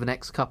ahead to the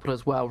next couple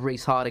as well,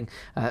 Rhys Harding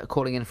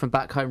calling in from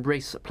back home.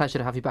 Rhys, pleasure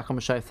to have you back on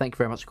the show. Thank you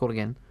very much for calling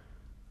in.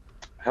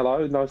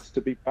 Hello, nice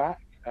to be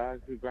back.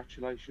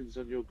 Congratulations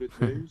on your good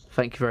news.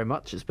 Thank you very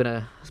much. It's been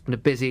a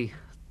busy,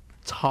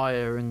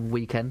 tiring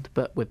weekend,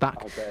 but we're back.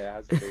 I bet it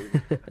has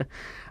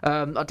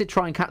been. I did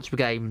try and catch the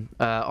game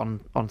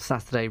on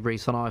Saturday,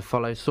 Rhys, on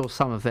iFollow, saw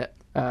some of it.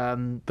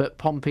 But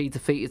Pompey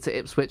defeated to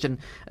Ipswich, and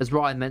as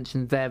Ryan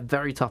mentioned, they're a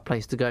very tough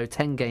place to go.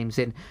 10 games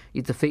in,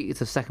 you defeated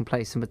to second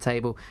place in the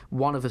table,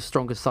 one of the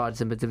strongest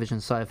sides in the division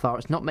so far.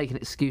 It's not making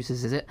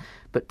excuses, is it?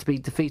 But to be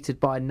defeated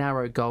by a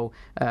narrow goal,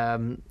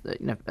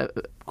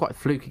 quite a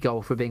fluky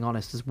goal, if we're being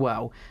honest as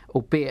well,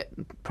 albeit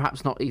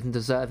perhaps not even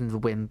deserving the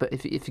win. But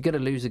if you're going to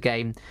lose a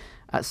game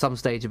at some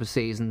stage of the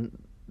season,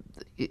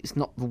 it's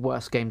not the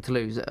worst game to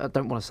lose. I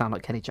don't want to sound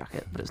like Kenny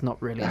Jackett, but it's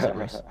not really, is it,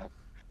 Rhys?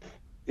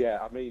 Yeah,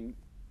 I mean,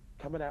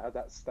 coming out of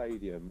that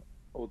stadium,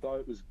 although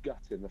it was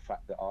gutting the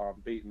fact that our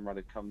unbeaten run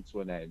had come to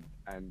an end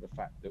and the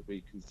fact that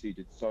we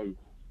conceded so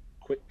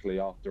quickly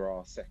after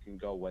our second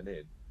goal went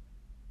in,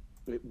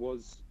 it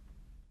was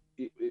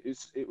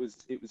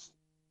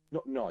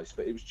not nice,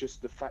 but it was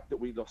just the fact that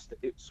we lost to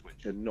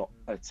Ipswich and not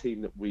a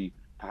team that we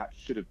perhaps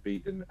should have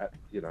beaten at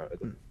the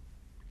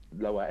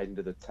lower end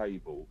of the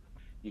table.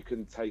 You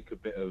can take a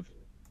bit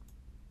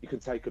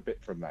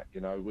from that.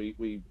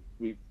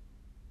 We've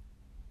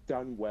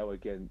done well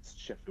against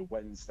Sheffield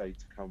Wednesday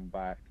to come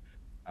back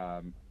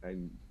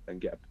and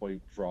get a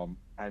point from,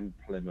 and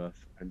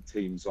Plymouth and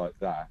teams like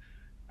that.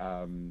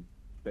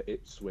 But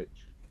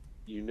Ipswich,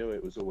 you knew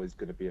it was always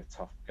going to be a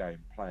tough game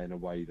playing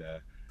away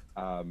there.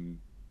 And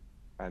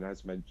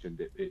as mentioned,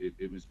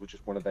 it was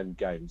just one of them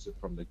games that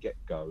from the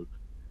get-go,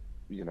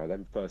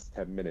 them first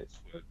 10 minutes,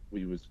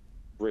 we was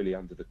really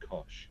under the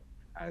cosh.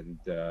 And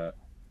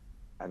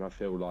I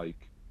feel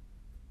like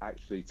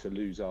actually to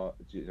lose to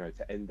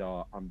end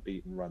our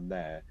unbeaten run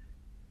there,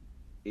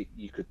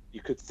 you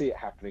could see it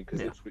happening,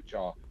 because Ipswich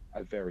are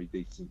a very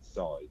decent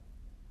side.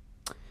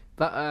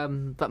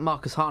 That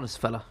Marcus Harness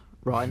fella,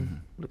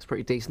 Ryan, looks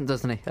pretty decent,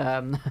 doesn't he?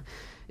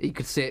 You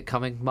could see it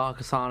coming.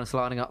 Marcus Harness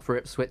lining up for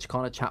Ipswich,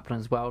 Connor Chaplin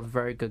as well.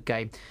 Very good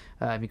game.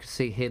 You could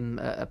see him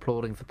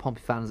applauding for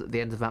Pompey fans at the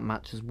end of that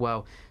match as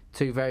well.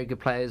 Two very good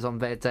players on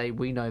their day.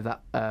 We know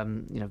that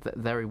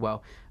very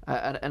well,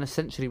 and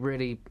essentially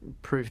really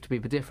proved to be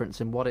the difference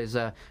in what is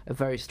a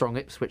very strong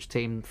Ipswich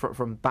team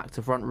from back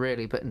to front,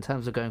 really. But in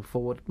terms of going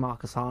forward,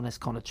 Marcus Harness,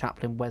 Connor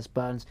Chaplin, Wes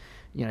Burns,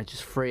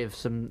 just free of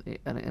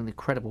an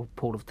incredible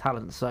pool of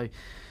talent. So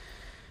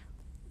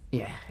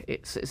yeah,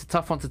 it's a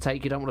tough one to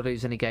take. You don't want to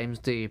lose any games,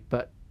 do you?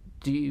 But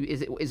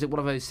is it one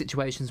of those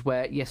situations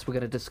where, yes, we're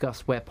going to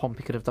discuss where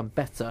Pompey could have done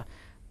better,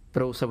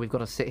 but also we've got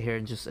to sit here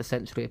and just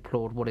essentially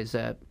applaud what is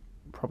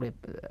probably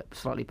a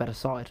slightly better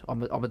side on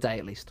the day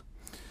at least.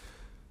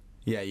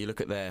 Yeah, you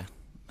look at their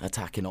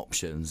attacking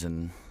options,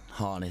 and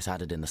Harness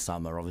added in the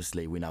summer.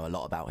 Obviously, we know a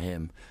lot about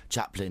him.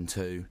 Chaplin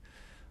too,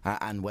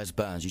 and Wes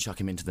Burns. You chuck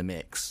him into the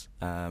mix.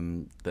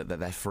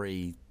 They're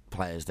three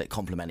players that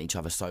complement each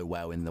other so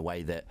well in the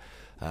way that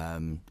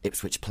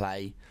Ipswich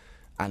play,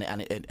 and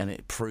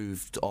it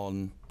proved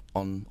on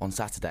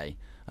Saturday.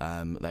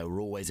 They were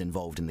always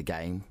involved in the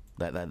game.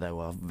 They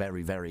were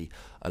very, very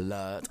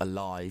alert,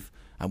 alive,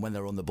 and when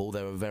they were on the ball,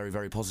 they were very,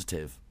 very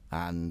positive.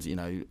 And, you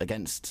know,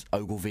 against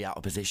Ogilvie out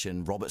of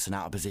position, Robertson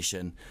out of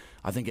position,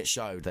 I think it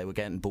showed. They were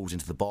getting balls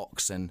into the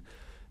box, and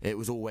it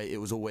was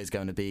always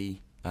going to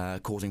be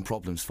causing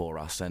problems for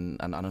us. And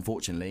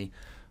unfortunately,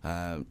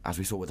 as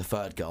we saw with the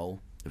third goal,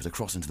 it was a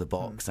cross into the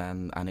box,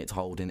 and it's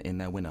hold in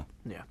their winner.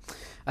 Yeah.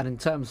 And in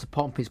terms of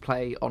Pompey's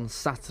play on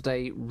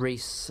Saturday,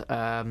 Rhys,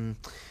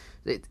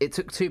 it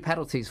took 2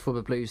 penalties for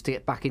the Blues to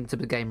get back into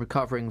the game,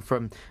 recovering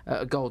from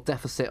a goal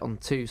deficit on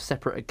 2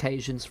 separate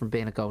occasions, from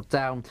being a goal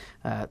down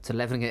to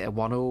levelling it at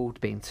 1-1, to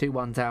being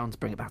 2-1 down, to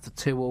bring it back to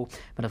 2-2.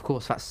 But of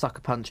course, that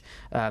sucker punch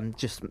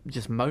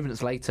just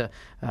moments later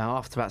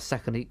after that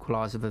second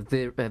equaliser,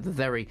 the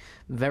very,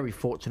 very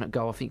fortunate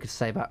goal. I think you could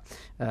say that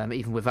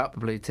even without the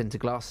blue tinted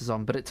glasses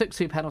on. But it took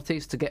 2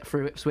 penalties to get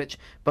through Ipswich,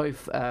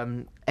 both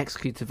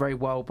executed very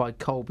well by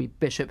Colby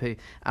Bishop, who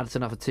added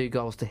another 2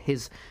 goals to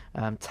his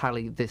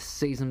tally this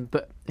season.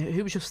 But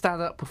who was your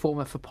standout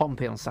performer for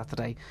Pompey on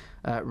Saturday,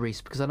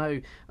 Rhys? Because I know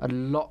a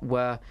lot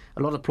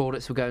of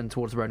plaudits were going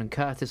towards Ronan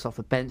Curtis off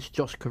the bench,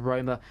 Josh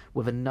Karoma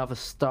with another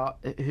start.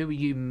 Who were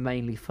you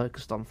mainly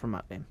focused on from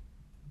that game?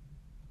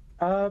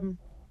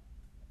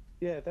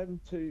 Yeah, them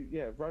two.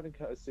 Yeah, Ronan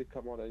Curtis did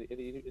come on, and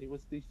he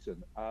was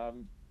decent. I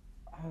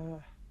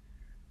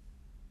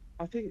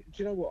think.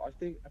 Do you know what? I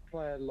think a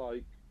player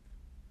like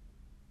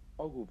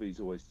Ogilvie's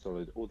always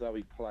solid, although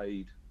he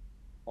played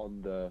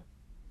on the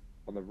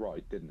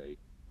right, didn't he?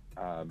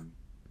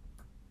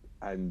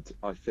 And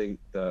I think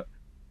that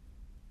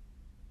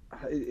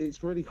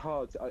it's really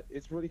hard.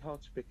 It's really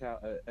hard to pick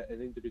out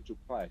an individual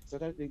player, because I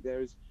don't think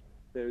there's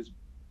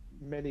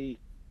many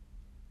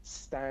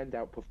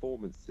standout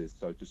performances,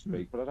 so to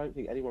speak. But I don't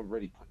think anyone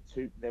really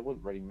put there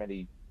weren't really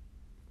many,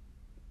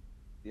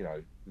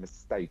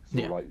 mistakes.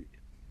 Yeah. Or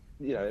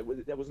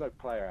there was no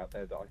player out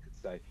there that I could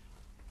say,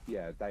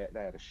 yeah, they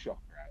had a shocker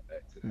out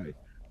there today.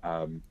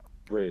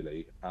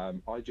 Really,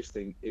 I just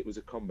think it was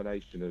a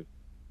combination of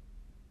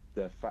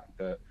the fact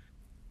that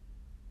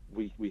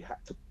we had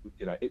to,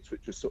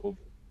 Ipswich was sort of,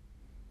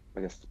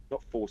 I guess,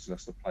 not forcing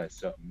us to play a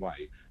certain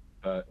way,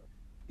 but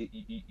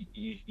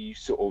you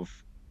sort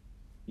of,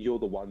 you're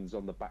the ones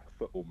on the back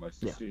foot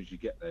almost. As soon as you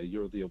get there,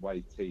 you're the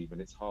away team, and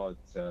it's hard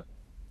to,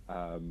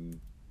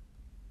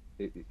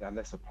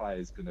 unless a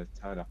player's going to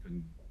turn up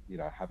and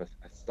have a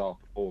star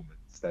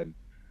performance, then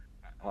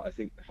I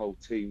think the whole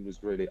team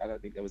was really. I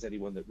don't think there was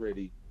anyone that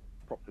really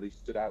properly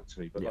stood out to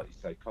me. But like you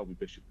say, Colby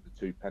Bishop with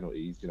the 2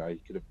 penalties, he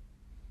could have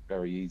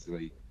very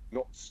easily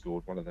not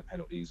scored one of the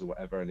penalties or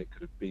whatever, and it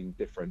could have been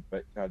different.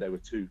 But there were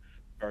 2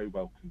 very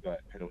well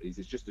converted penalties.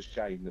 It's just a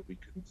shame that we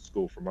couldn't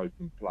score from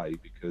open play,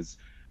 because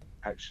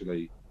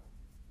actually,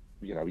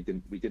 we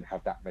didn't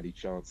have that many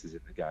chances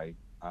in the game.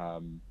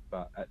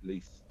 But at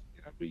least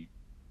we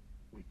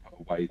put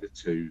away the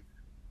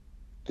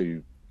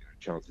two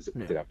chances that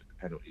we did have with the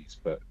penalties.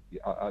 But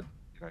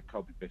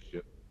Colby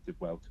Bishop did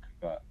well to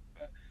convert.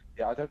 But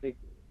yeah, I don't think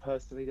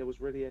personally there was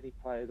really any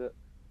player that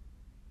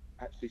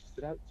actually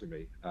stood out to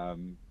me.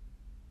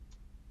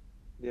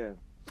 Yeah.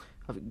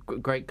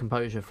 Great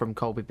composure from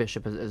Colby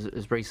Bishop,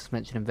 as Rhys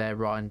mentioned him there,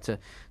 Ryan, to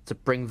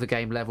bring the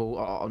game level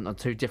on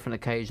 2 different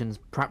occasions.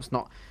 Perhaps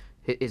not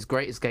his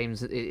greatest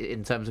games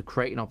in terms of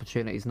creating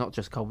opportunities, not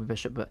just Colby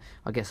Bishop, but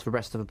I guess the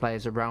rest of the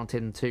players around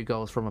him. 2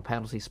 goals from a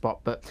penalty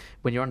spot. But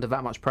when you're under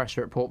that much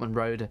pressure at Portman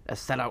Road, a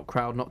sellout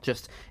crowd, not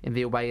just in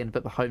the away end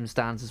but the home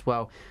stands as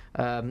well,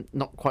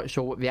 not quite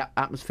sure what the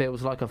atmosphere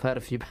was like. I've heard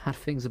a few bad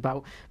things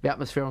about the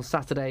atmosphere on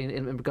Saturday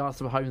in regards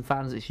to the home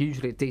fans. It's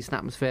usually a decent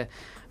atmosphere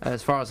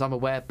as far as I'm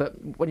aware, but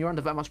when you're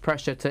under that much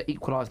pressure to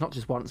equalise, not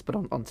just once but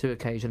on 2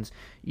 occasions,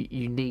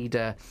 you need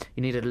a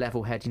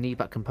level head, you need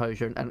that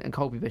composure, and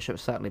Colby Bishop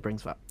certainly brings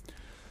that.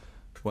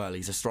 Well,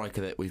 he's a striker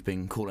that we've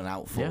been calling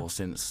out for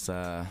since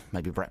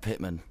maybe Brett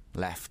Pittman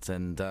left,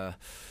 and those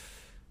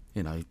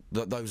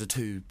are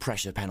 2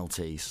 pressure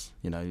penalties.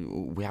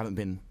 We haven't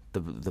been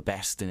the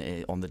best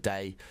on the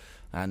day,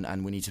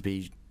 and we need to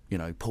be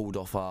pulled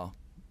off our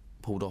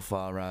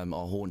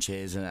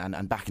haunches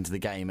and back into the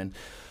game. And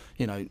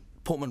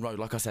Portman Road,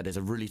 like I said, is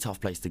a really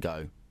tough place to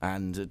go,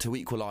 and to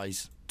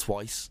equalise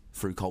twice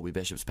through Colby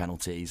Bishop's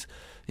penalties,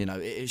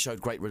 it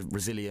showed great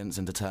resilience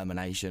and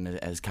determination,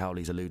 as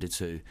Cowley's alluded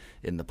to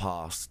in the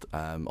past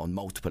on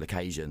multiple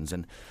occasions.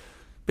 And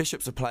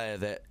Bishop's a player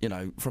that,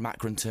 from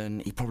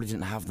Accrington, he probably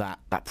didn't have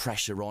that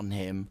pressure on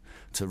him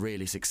to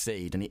really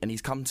succeed, and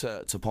he's come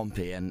to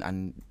Pompey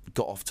and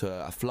got off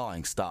to a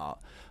flying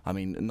start. I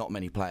mean, not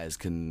many players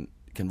can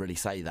really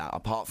say that,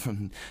 apart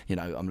from,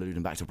 I'm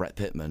alluding back to Brett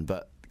Pittman,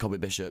 but Colby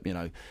Bishop,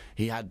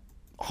 he had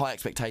high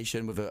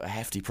expectation with a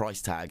hefty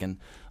price tag, and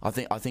I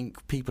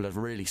think people are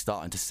really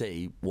starting to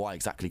see why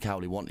exactly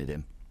Cowley wanted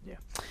him. Yeah.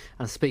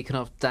 And speaking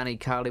of Danny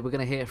Cowley, we're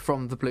going to hear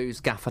from the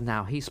Blues gaffer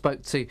now. He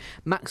spoke to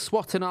Max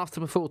Swatton after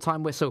the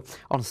full-time whistle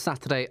on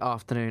Saturday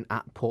afternoon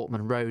at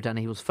Portman Road, and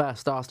he was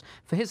first asked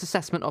for his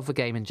assessment of the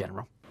game in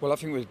general. Well, I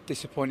think we're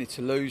disappointed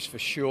to lose for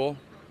sure.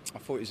 I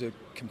thought it was a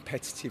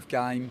competitive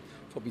game,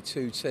 probably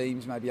two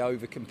teams maybe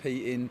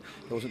over-competing.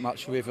 There wasn't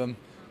much rhythm.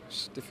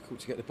 It's difficult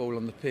to get the ball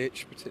on the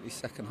pitch, particularly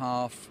second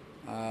half.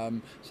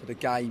 So the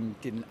game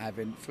didn't have,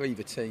 for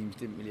either teams,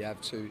 didn't really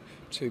have too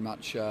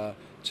much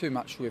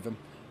rhythm.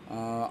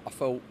 I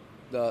felt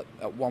that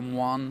at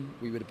 1-1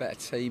 we were the better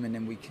team, and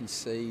then we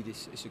concede.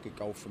 It's a good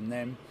goal from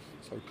them,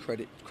 so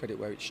credit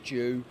where it's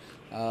due.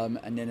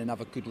 And then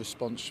another good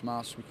response from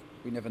us.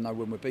 We never know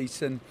when we're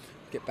beaten.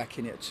 Get back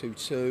in it at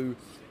 2-2,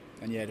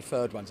 and the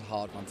third one's a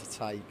hard one to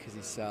take because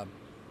it's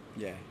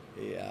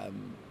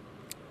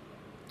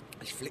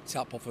it's flicked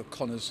up off of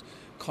Connor's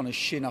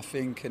shin, I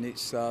think, and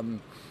it's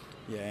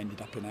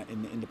ended up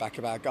in the back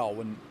of our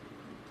goal. And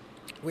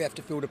we have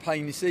to feel the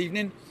pain this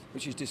evening,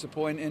 which is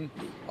disappointing.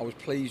 I was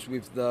pleased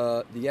with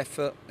the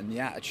effort and the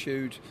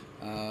attitude,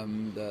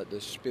 the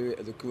spirit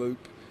of the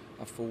group.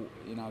 I thought,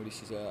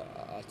 this is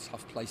a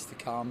tough place to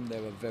come.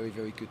 They're a very,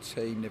 very good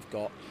team. They've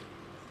got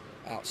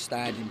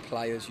outstanding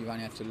players. You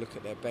only have to look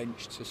at their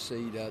bench to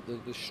see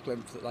the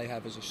strength that they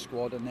have as a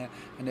squad, and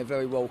they're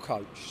very well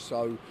coached.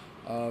 So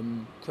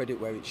credit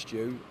where it's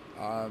due.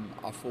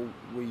 I thought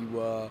we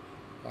were,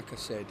 like I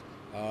said,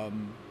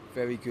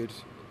 very good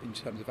in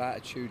terms of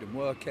attitude and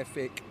work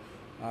ethic.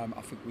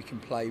 I think we can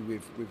play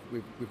with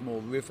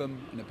more rhythm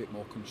and a bit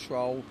more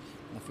control,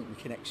 and I think we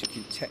can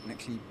execute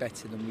technically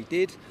better than we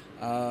did.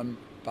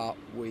 But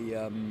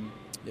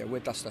we'll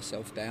dust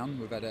ourselves down.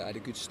 We've had a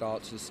good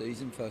start to the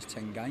season, first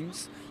 10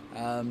 games.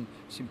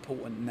 It's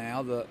important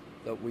now that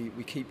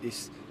we keep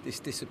this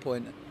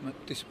disappointment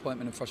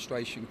and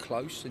frustration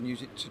close and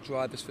use it to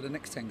drive us for the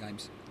next 10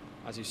 games.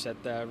 As you said,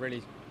 they're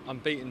really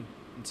unbeaten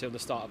until the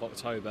start of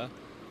October.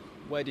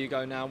 Where do you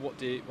go now?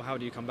 How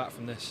do you come back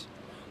from this?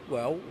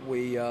 Well,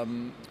 we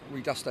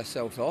dust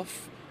ourselves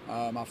off.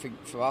 I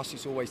think for us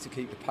it's always to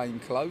keep the pain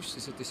close.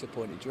 It's a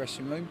disappointed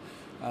dressing room.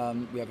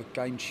 We have a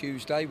game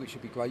Tuesday, which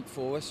will be great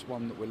for us,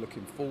 one that we're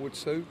looking forward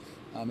to.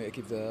 It'll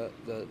give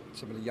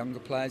some of the younger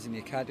players in the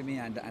academy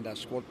and our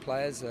squad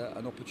players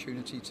an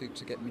opportunity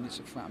to get minutes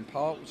at Fratton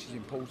Park, which is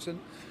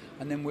important.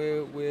 And then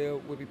we'll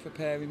be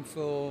preparing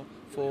for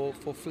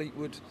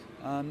Fleetwood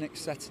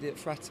next Saturday at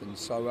Fratton.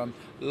 So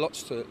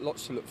lots to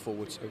look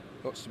forward to,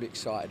 lots to be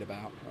excited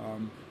about.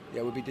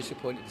 We'll be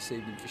disappointed this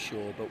evening for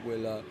sure, but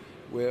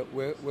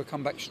we'll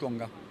come back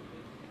stronger.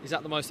 Is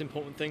that the most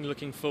important thing,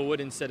 looking forward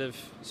instead of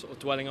sort of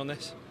dwelling on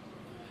this?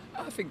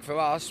 I think for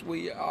us,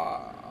 we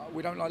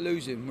don't like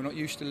losing. We're not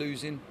used to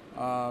losing.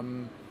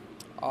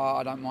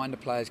 I don't mind the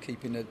players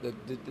keeping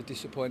the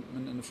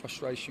disappointment and the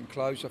frustration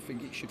close. I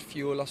think it should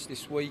fuel us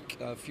this week,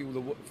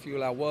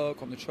 fuel our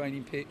work on the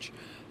training pitch,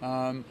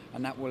 and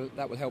that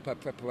will help our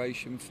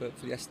preparation for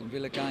the Aston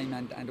Villa game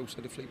and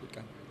also the Fleetwood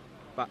game.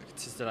 Back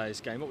to today's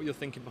game, what were you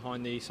thinking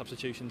behind the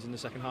substitutions in the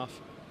second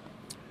half?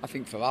 I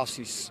think for us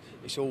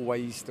it's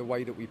always the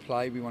way that we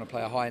play. We want to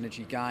play a high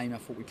energy game. I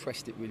thought we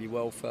pressed it really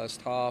well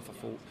first half. I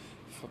think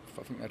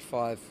we had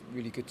 5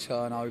 really good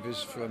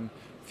turnovers from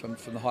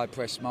the high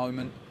press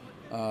moment.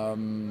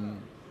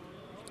 And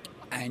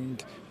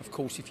of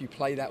course, if you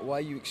play that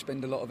way, you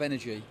expend a lot of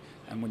energy,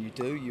 and when you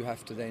do, you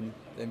have to then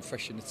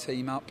freshen the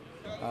team up.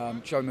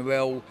 Joe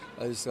Morrell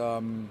has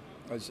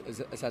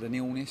had an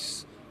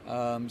illness,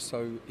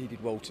 so he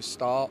did well to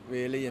start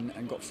really,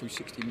 and got through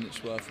 60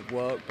 minutes worth of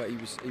work, but he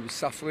was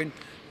suffering.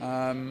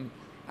 And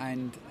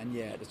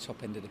at the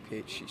top end of the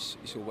pitch,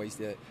 it's always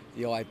the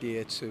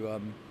idea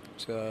to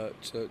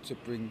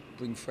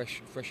bring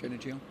fresh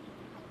energy on.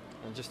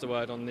 And just a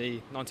word on the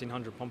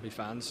 1900 Pompey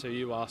fans who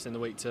you asked in the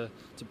week to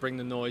bring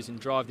the noise and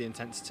drive the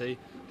intensity.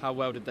 How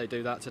well did they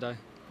do that today?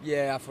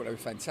 Yeah, I thought they were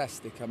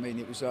fantastic. I mean,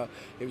 it was a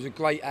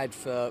great ad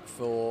for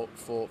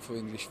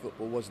English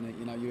football, wasn't it?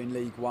 You're in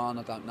League One.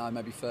 I don't know,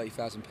 maybe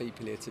 30,000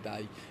 people here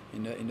today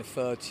in the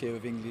third tier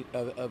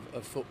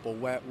of football.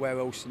 Where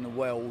else in the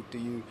world do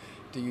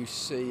you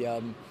see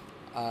a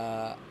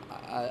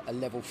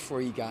level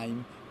 3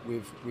 game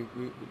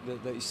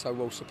that is so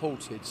well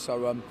supported?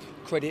 So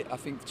credit, I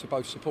think, to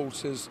both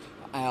supporters.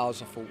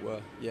 Ours, I thought,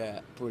 were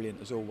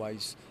brilliant as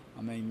always.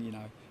 I mean,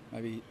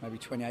 maybe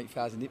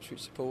 28,000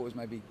 Ipswich supporters,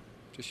 maybe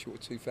just short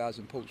of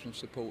 2,000 Portsmouth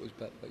supporters,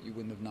 but you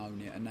wouldn't have known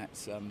it. And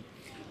that's,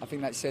 I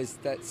think that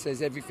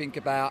says everything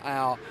about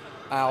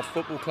our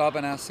football club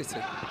and our city.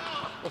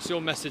 What's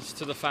your message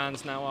to the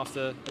fans now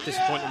after a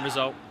disappointing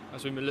result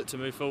as we look to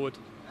move forward?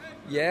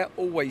 Yeah,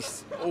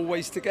 always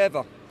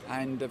together.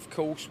 And of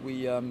course,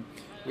 we have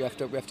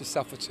to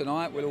suffer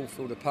tonight. We'll all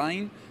feel the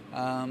pain,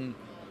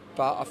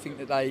 But I think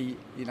that they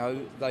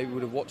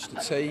would have watched a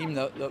team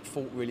that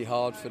fought really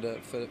hard for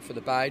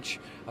the badge.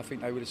 I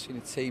think they would have seen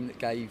a team that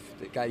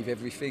gave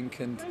everything.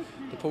 And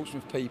the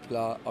Portsmouth people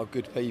are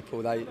good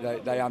people.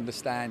 They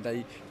understand.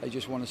 They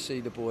just want to see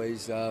the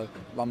boys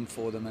run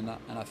for them, and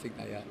I think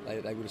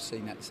they would have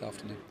seen that this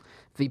afternoon.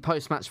 The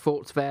post-match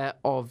thoughts there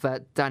of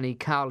Danny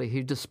Cowley,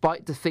 who,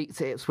 despite defeat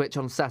to Ipswich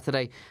on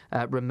Saturday,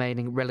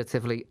 remaining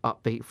relatively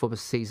upbeat for the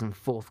season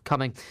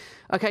forthcoming.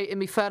 OK, in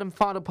the third and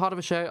final part of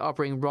the show, I'll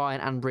bring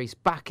Ryan and Rhys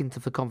back into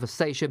the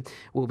conversation.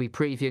 We'll be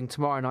previewing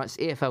tomorrow night's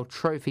EFL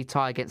Trophy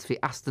tie against the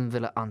Aston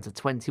Villa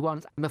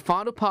under-21s. And the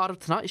final part of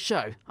tonight's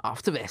show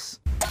after this.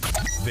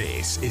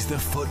 This is the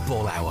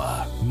Football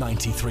Hour,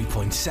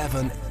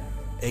 93.7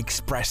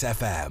 Express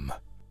FM.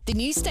 The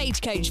new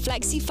Stagecoach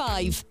Flexi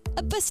 5,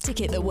 a bus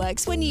ticket that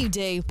works when you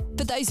do,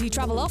 for those who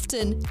travel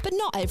often, but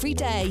not every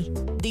day.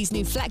 These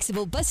new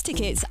flexible bus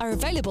tickets are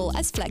available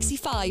as Flexi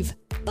 5,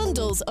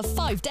 bundles of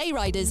 5-day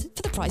riders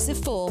for the price of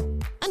 4,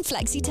 and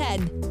Flexi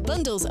 10,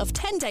 bundles of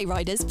 10-day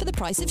riders for the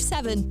price of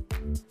 7.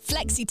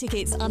 Flexi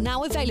tickets are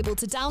now available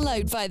to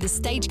download via the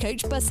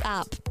Stagecoach Bus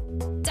app.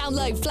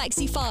 Download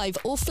Flexi 5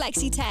 or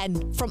Flexi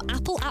 10 from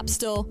Apple App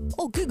Store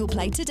or Google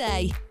Play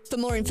today. For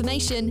more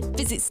information,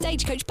 visit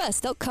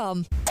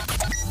stagecoachbus.com.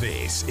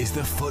 This is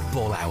the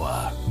Football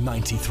Hour,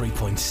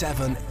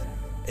 93.7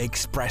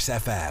 Express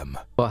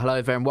FM. Well, hello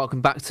there and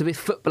welcome back to this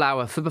Football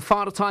Hour for the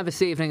final time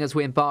this evening as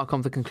we embark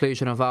on the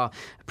conclusion of our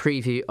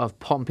preview of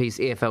Pompey's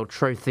EFL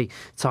Trophy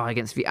tie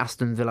against the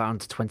Aston Villa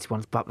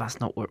under-21s. But that's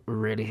not what we're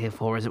really here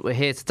for, is it? We're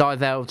here to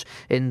divulge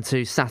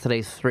into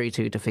Saturday's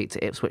 3-2 defeat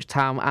to Ipswich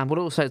Town, and we'll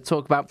also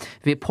talk about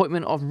the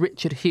appointment of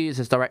Richard Hughes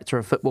as Director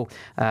of Football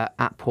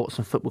at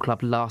Portsmouth Football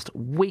Club last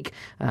week,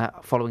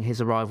 following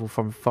his arrival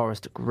from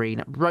Forest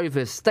Green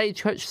Rovers.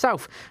 Stagecoach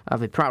South are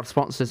the proud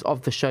sponsors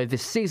of the show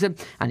this season,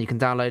 and you can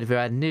download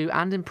their new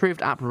and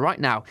improved app right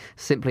now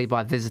simply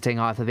by visiting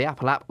either the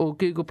Apple app or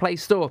Google Play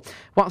Store.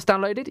 Once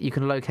downloaded, you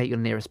can locate your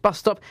nearest bus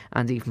stop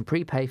and even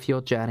prepay for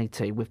your journey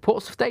too, with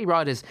Portsmouth Day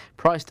riders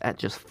priced at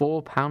just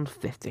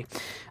 £4.50.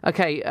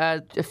 OK,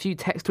 a few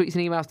text tweets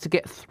and emails to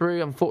get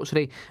through.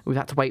 Unfortunately, we've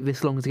had to wait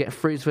this long to get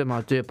through to them.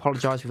 I do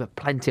apologise. We've had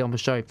plenty on the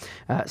show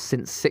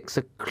since 6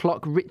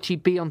 o'clock. Richie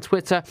B on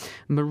Twitter.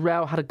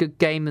 Morel had a good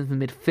game in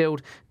the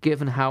midfield,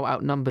 given how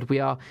outnumbered we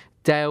are.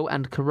 Dale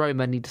and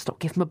Karoma need to stop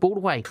giving the ball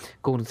away,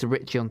 according to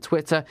Richie on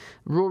Twitter.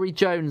 Rory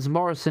Jones,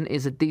 Morrison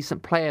is a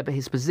decent player, but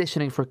his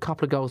positioning for a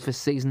couple of goals this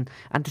season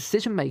and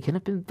decision-making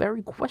have been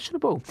very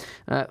questionable.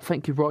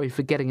 Thank you, Rory,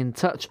 for getting in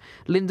touch.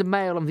 Linda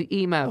Mail on the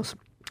emails.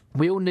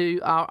 We all knew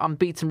our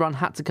unbeaten run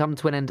had to come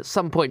to an end at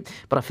some point,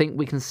 but I think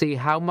we can see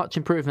how much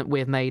improvement we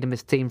have made in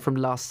this team from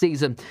last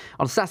season.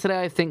 On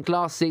Saturday, I think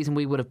last season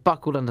we would have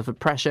buckled under the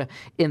pressure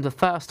in the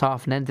first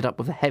half and ended up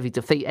with a heavy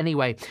defeat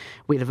anyway.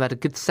 We'd have had a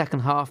good second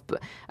half,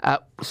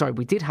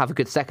 we did have a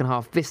good second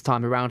half this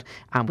time around,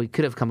 and we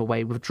could have come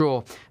away with a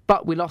draw.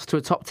 But we lost to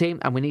a top team,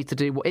 and we need to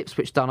do what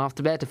Ipswich done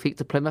after their defeat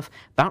to Plymouth,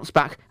 bounce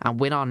back and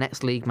win our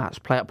next league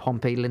match. Play at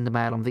Pompey, Linda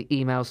Mail on the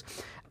emails.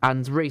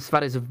 And Rhys,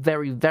 that is a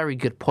very, very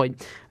good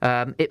point.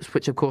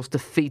 Ipswich, of course,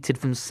 defeated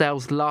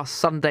themselves last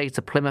Sunday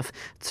to Plymouth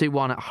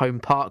 2-1 at Home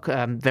Park,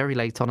 very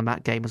late on in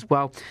that game as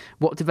well.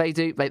 What did they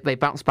do? They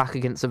bounced back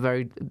against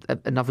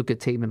another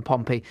good team in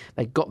Pompey.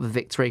 They got the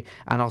victory,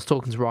 and I was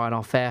talking to Ryan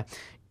off air.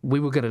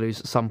 We were going to lose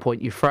at some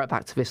point. You throw it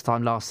back to this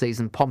time last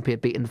season. Pompey had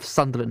beaten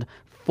Sunderland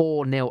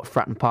 4-0 at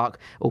Fratton Park,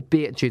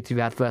 albeit due to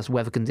the adverse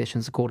weather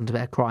conditions, according to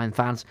their crying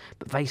fans,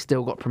 but they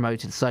still got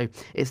promoted. So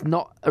it's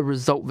not a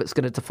result that's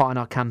going to define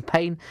our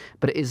campaign,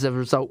 but it is a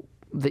result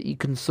that you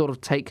can sort of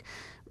take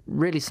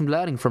really some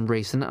learning from,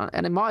 Rhys. And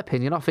in my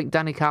opinion, I think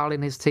Danny Cowley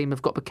and his team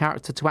have got the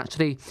character to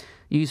actually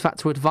use that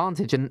to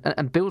advantage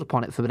and build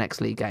upon it for the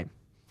next league game.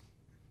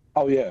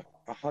 Oh, yeah,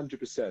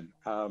 100%.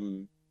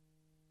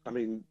 I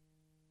mean,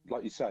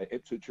 like you say,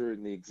 Ipswich are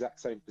in the exact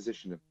same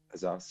position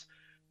as us.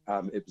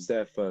 It was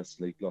their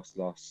first league loss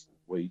last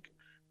week.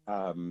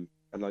 And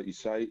like you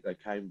say, they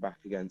came back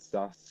against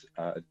us,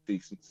 a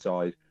decent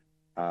side.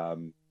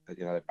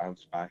 They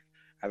bounced back.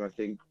 And I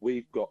think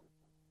we've got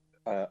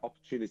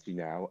opportunity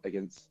now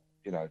against,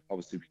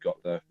 obviously we've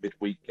got the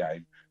midweek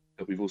game,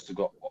 but we've also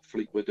got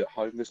Fleetwood at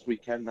home this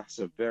weekend. That's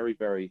a very,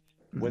 very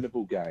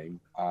winnable game.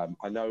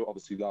 I know,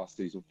 obviously, last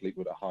season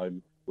Fleetwood at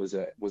home was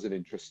an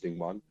interesting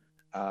one.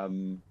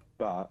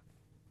 But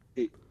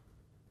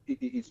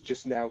it's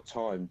just now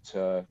time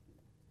to,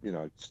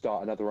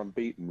 start another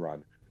unbeaten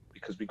run,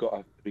 because we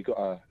got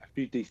a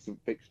few decent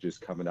fixtures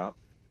coming up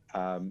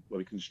where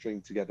we can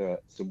string together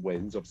some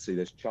wins. Obviously,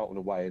 there's Charlton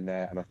away in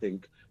there, and I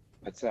think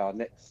I'd say our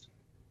next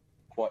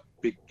quite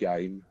big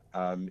game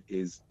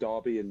is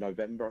Derby in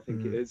November. I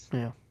think it is.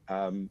 Yeah.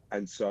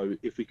 And so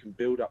if we can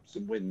build up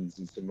some wins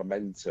and some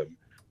momentum,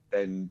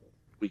 then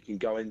we can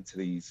go into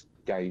these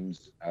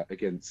games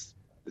against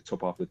the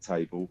top half of the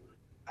table.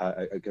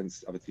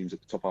 Against other teams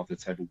at the top half of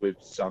the table with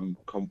some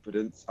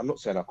confidence. I'm not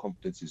saying our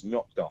confidence is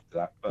knocked after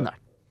that, but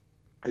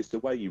it's the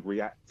way you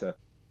react to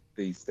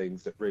these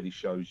things that really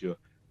shows your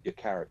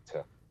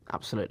character.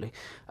 Absolutely.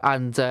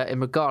 And in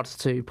regards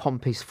to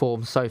Pompey's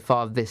form so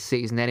far this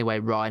season anyway,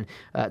 Ryan,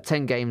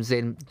 10 games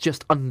in,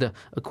 just under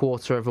a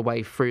quarter of a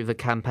way through the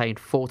campaign,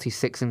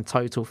 46 in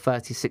total,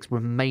 36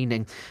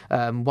 remaining,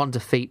 1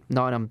 defeat,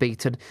 9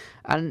 unbeaten.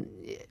 And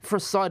for a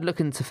side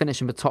looking to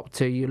finish in the top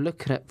 2, you're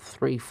looking at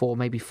 3, 4,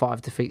 maybe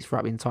 5 defeats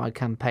throughout the entire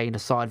campaign, a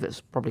side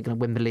that's probably going to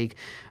win the league.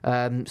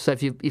 So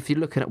if you're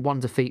looking at 1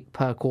 defeat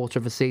per quarter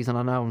of a season,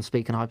 I know I'm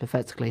speaking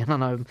hypothetically, and I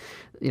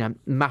know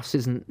maths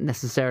isn't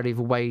necessarily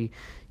the way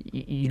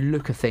you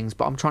look at things,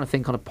 but I'm trying to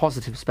think on a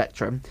positive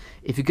spectrum.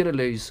 If you're going to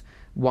lose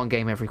 1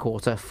 game every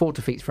quarter, 4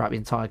 defeats throughout the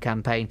entire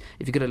campaign,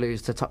 if you're going to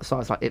lose to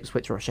sides like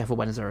Ipswich or a Sheffield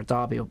Wednesday or a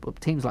Derby or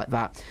teams like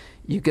that,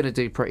 you're going to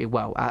do pretty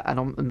well. And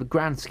on the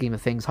grand scheme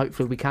of things,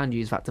 hopefully we can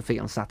use that defeat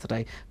on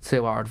Saturday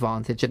to our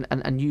advantage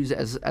and use it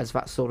as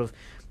that sort of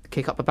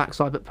kick up the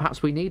backside that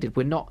perhaps we needed.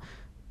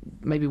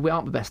 Maybe we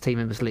aren't the best team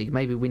in this league.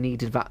 Maybe we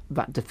needed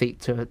that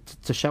defeat to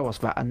show us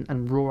that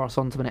and roar us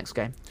on to the next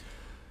game.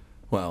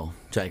 Well,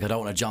 Jake, I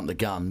don't want to jump the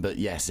gun, but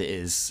yes, it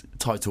is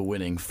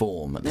title-winning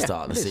form at the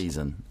start of the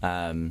season.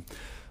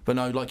 But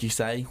no, like you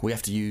say, we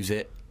have to use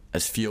it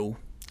as fuel.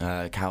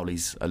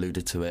 Cowley's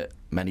alluded to it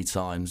many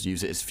times,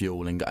 use it as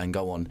fuel and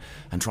go on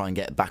and try and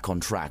get back on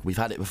track. We've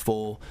had it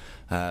before,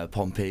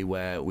 Pompey,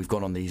 where we've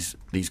gone on these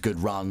good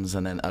runs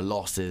and then a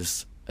loss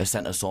has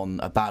sent us on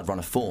a bad run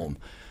of form.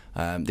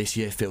 This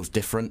year feels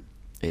different.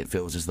 It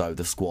feels as though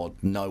the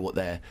squad know what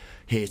they're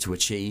here to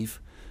achieve,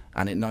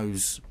 and it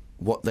knows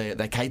what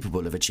they're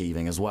capable of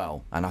achieving as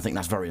well. And I think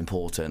that's very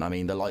important. I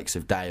mean, the likes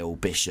of Dale,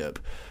 Bishop,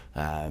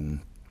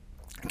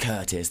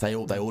 Curtis, they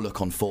all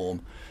look on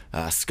form.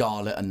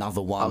 Scarlett,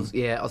 another one.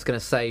 I was going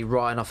to say,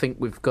 Ryan, I think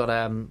we've got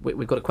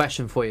a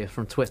question for you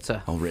from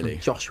Twitter. Oh, really?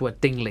 From Joshua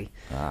Dingley.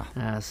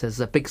 Says,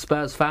 a big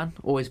Spurs fan,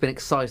 always been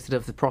excited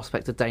of the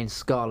prospect of Dane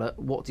Scarlett.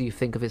 What do you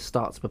think of his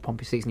start to the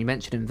Pompey season? You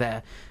mentioned him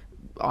there.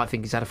 I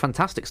think he's had a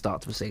fantastic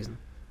start to the season.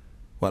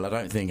 Well, I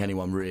don't think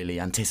anyone really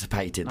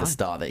anticipated the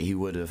start that he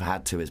would have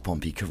had to his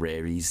Pompey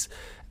career. He's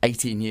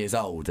 18 years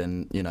old,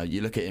 and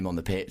you look at him on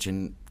the pitch,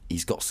 and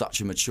he's got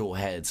such a mature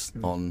head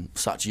on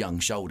such young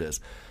shoulders,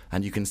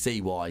 and you can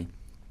see why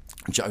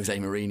Jose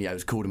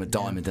Mourinho's called him a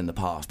diamond in the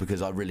past,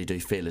 because I really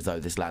do feel as though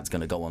this lad's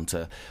going to go on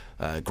to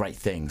great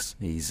things.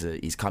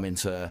 He's come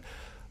into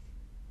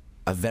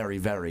a very,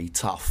 very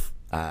tough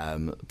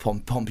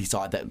Pompey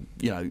side that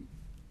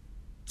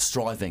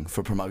striving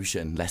for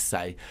promotion, let's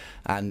say,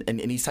 and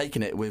he's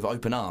taken it with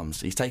open arms.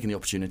 He's taken the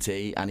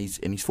opportunity, and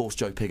he's forced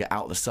Joe Pigott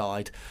out the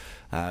side,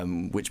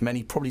 which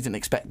many probably didn't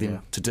expect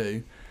him to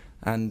do.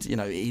 And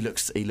he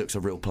looks a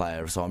real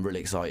player, so I'm really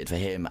excited for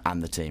him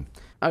and the team.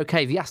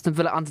 OK, the Aston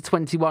Villa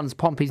under-21s,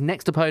 Pompey's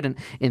next opponent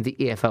in the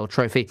EFL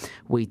Trophy.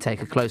 We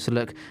take a closer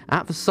look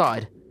at the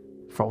side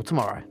for Old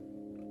Tomorrow.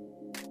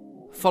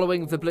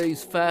 Following the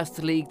Blues'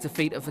 first league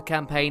defeat of the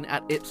campaign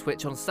at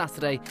Ipswich on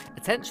Saturday,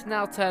 attention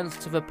now turns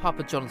to the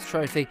Papa John's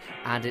Trophy,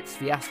 and it's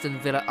the Aston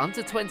Villa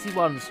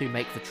under-21s who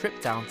make the trip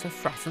down to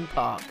Fratton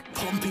Park.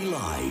 Pompey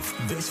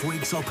Live, this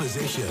week's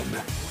opposition.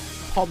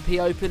 Pompey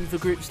opened the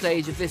group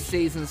stage of this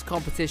season's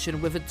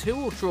competition with a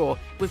 2-2 draw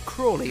with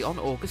Crawley on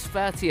August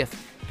 30th,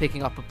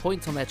 picking up a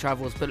point on their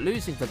travels but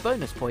losing the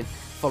bonus point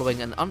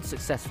following an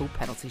unsuccessful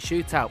penalty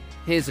shootout.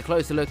 Here's a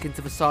closer look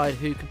into the side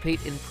who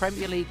compete in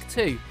Premier League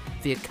 2,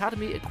 the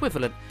academy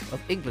equivalent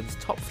of England's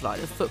top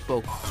flight of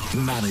football.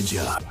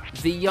 Manager.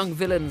 The young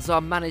villains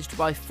are managed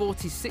by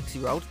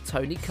 46-year-old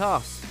Tony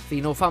Cass,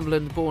 the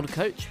Northumberland-born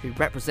coach who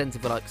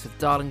represented the likes of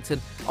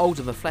Darlington,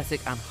 Oldham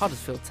Athletic and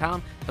Huddersfield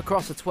Town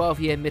across a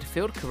 12-year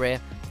midfield career,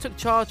 took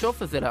charge of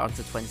the Villa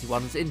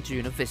under-21s in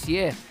June of this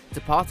year,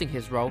 departing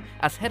his role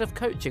as head of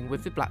coaching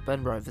with the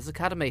Blackburn Rovers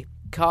Academy.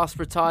 Cass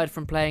retired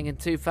from playing in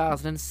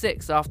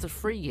 2006 after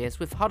 3 years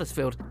with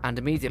Huddersfield and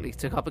immediately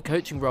took up a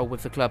coaching role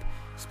with the club,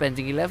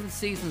 spending 11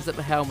 seasons at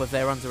the helm of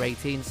their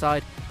under-18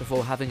 side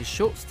before having a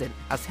short stint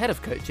as head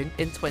of coaching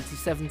in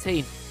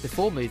 2017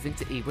 before moving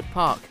to Ewood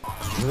Park.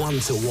 One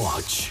to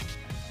watch.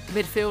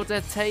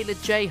 Midfielder Taylor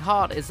J.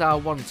 Hart is our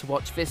one to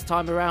watch this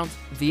time around.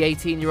 The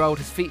 18-year-old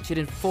has featured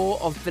in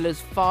 4 of Villa's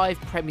 5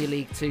 Premier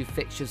League 2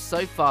 fixtures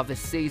so far this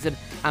season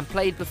and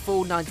played the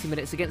full 90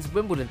 minutes against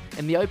Wimbledon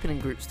in the opening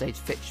group stage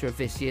fixture of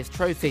this year's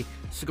trophy,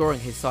 scoring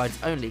his side's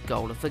only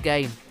goal of the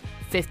game.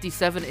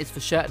 57 is the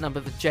shirt number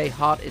that J.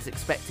 Hart is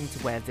expecting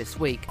to wear this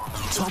week.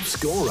 Top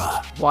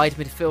scorer. Wide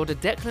midfielder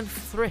Declan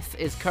Thrift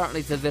is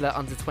currently the Villa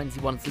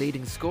under-21's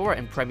leading scorer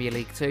in Premier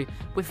League 2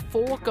 with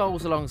 4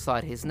 goals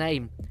alongside his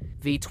name.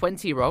 The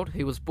 20-year-old,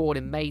 who was born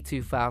in May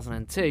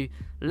 2002,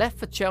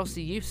 left the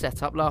Chelsea youth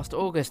setup last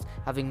August,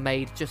 having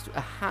made just a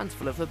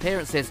handful of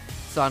appearances,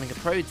 signing a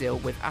pro deal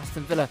with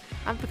Aston Villa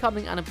and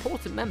becoming an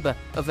important member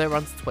of their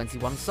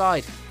under-21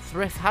 side.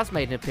 Thrift has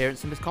made an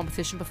appearance in this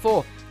competition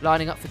before,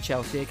 lining up for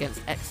Chelsea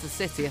against Exeter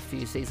City a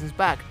few seasons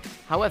back.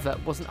 However,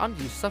 was an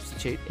unused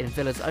substitute in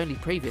Villa's only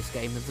previous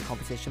game of the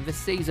competition this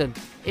season.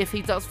 If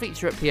he does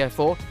feature at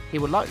PO4, he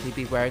will likely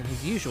be wearing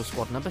his usual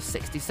squad number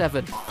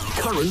 67.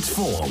 Current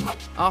form.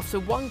 After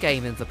 1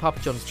 game in the Papa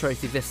John's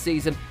Trophy this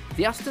season,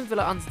 the Aston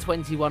Villa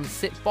under-21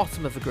 sit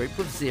bottom of the group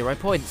with 0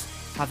 points.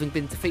 having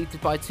been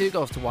defeated by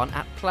 2-1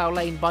 at Plough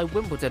Lane by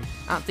Wimbledon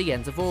at the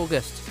end of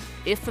August.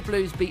 If the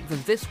Blues beat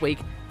them this week,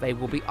 they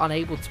will be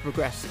unable to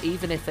progress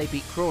even if they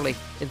beat Crawley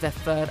in their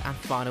third and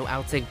final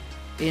outing.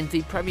 In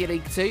the Premier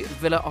League 2,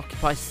 Villa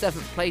occupy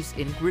 7th place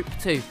in Group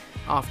 2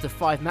 after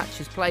 5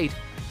 matches played.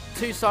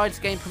 2 sides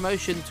gain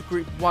promotion to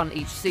Group 1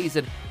 each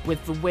season,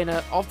 with the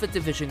winner of the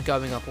division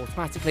going up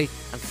automatically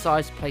and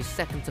sides placed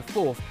 2nd to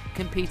 4th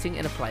competing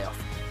in a playoff.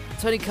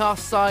 Tony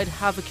Cast's side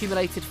have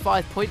accumulated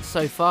 5 points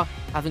so far,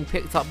 having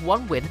picked up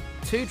 1 win,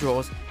 2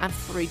 draws and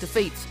 3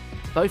 defeats.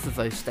 Both of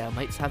those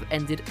stalemates have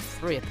ended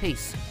 3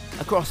 apiece.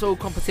 Across all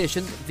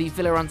competitions, the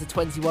Villa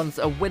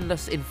under-21s are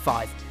winless in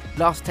 5,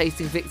 last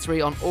tasting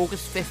victory on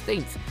August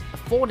 15th, a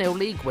 4-0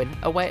 league win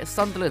away at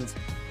Sunderland.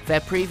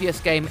 Their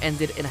previous game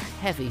ended in a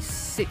heavy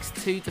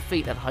 6-2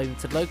 defeat at home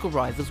to local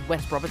rivals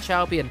West Bromwich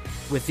Albion,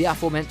 with the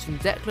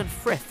aforementioned Declan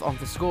Frith on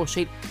the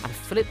scoresheet and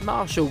Philip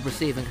Marshall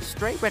receiving a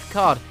straight red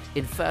card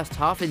in first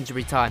half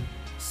injury time.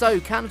 So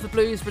can the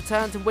Blues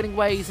return to winning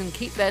ways and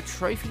keep their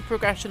trophy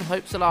progression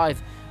hopes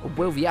alive? Or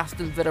will the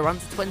Aston Villa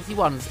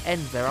under-21s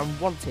end their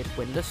unwanted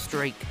winless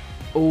streak?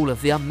 All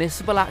of the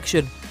unmissable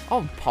action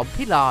on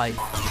Pompey Live.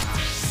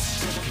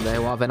 There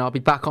you are then. I'll be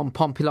back on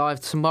Pompey Live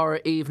tomorrow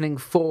evening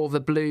for the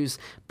Blues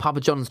Papa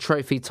John's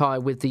Trophy tie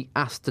with the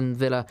Aston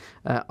Villa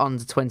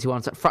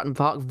under-21s at Fratton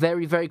Park.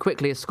 Very, very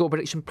quickly, a score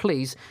prediction,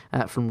 please,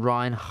 from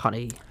Ryan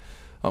Honey.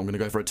 I'm going to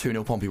go for a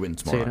 2-0 Pompey win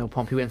tomorrow. 2-0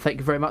 Pompey win. Thank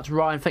you very much,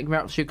 Ryan. Thank you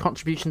very much for your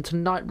contribution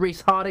tonight.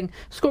 Rhys Harding,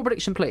 score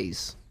prediction,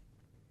 please.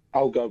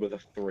 I'll go with a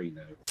 3-0.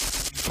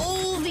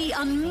 All the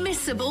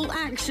unmissable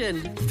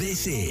action.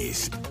 This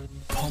is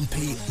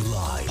Pompey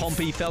Live.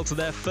 Pompey fell to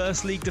their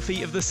first league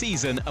defeat of the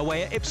season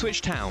away at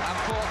Ipswich Town. And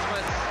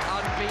Portsmouth's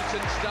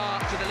unbeaten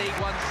start to the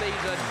League One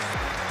season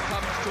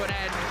comes to an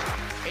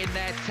end in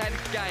their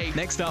 10th game.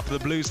 Next up, the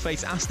Blues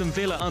face Aston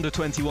Villa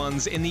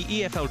under-21s in the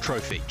EFL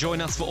Trophy. Join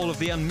us for all of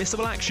the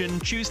unmissable action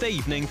Tuesday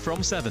evening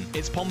from 7.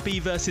 It's Pompey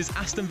versus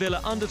Aston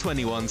Villa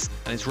under-21s,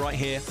 and it's right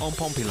here on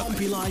Pompey Live.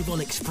 Pompey Live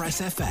on Express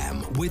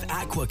FM with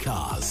Aqua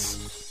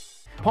Cars.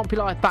 Pompey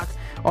Live back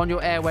on your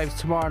airwaves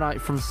tomorrow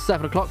night from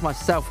 7 o'clock.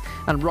 Myself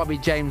and Robbie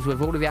James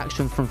with all of the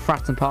action from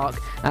Fratton Park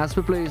as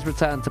the Blues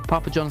return to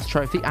Papa John's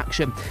Trophy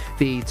action.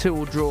 The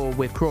 2-2 draw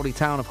with Crawley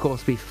Town, of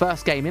course, the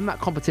first game in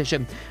that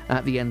competition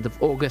at the end of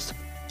August.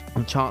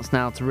 A chance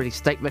now to really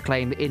stake their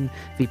claim in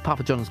the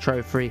Papa John's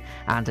Trophy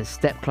and a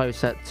step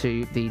closer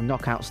to the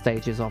knockout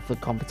stages of the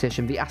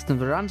competition. The Aston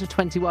Villa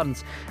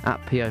under-21s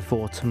at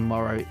PO4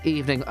 tomorrow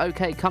evening.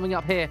 OK, coming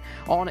up here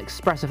on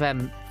Express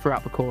FM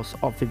throughout the course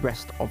of the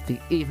rest of the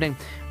evening.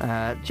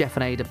 Jeff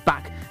and Ada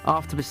back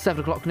after the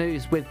 7 o'clock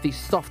news with the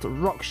Soft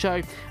Rock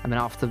Show. And then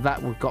after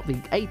that, we've got the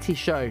 80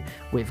 Show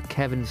with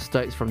Kevin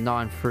Stokes from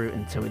 9 through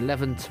until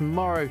 11.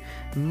 Tomorrow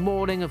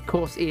morning, of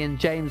course, Ian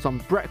James on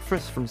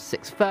Breakfast from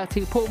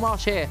 6:30. Paul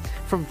Marsh here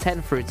from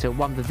 10 through till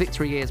 1. The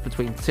victory years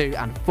between 2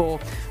 and 4.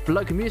 The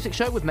local music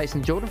show with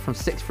Mason Jordan from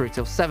 6 through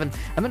till 7.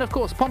 And then, of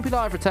course, Pompey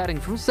Live returning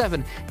from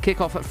 7.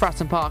 Kick-off at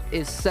Fratton Park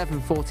is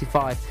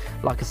 7:45.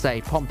 Like I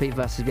say, Pompey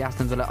versus the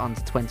Aston Villa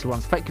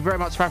under-21s. Thank you very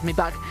much for having me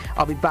back.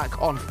 I'll be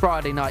back on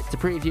Friday night to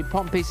preview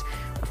Pompey's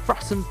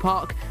Fratton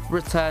Park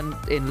return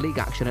in league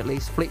action, at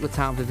least. Fleetwood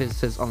Town the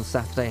visitors on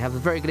Saturday. Have a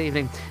very good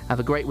evening. Have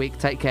a great week.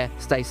 Take care.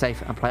 Stay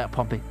safe and play up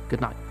Pompey.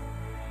 Good night.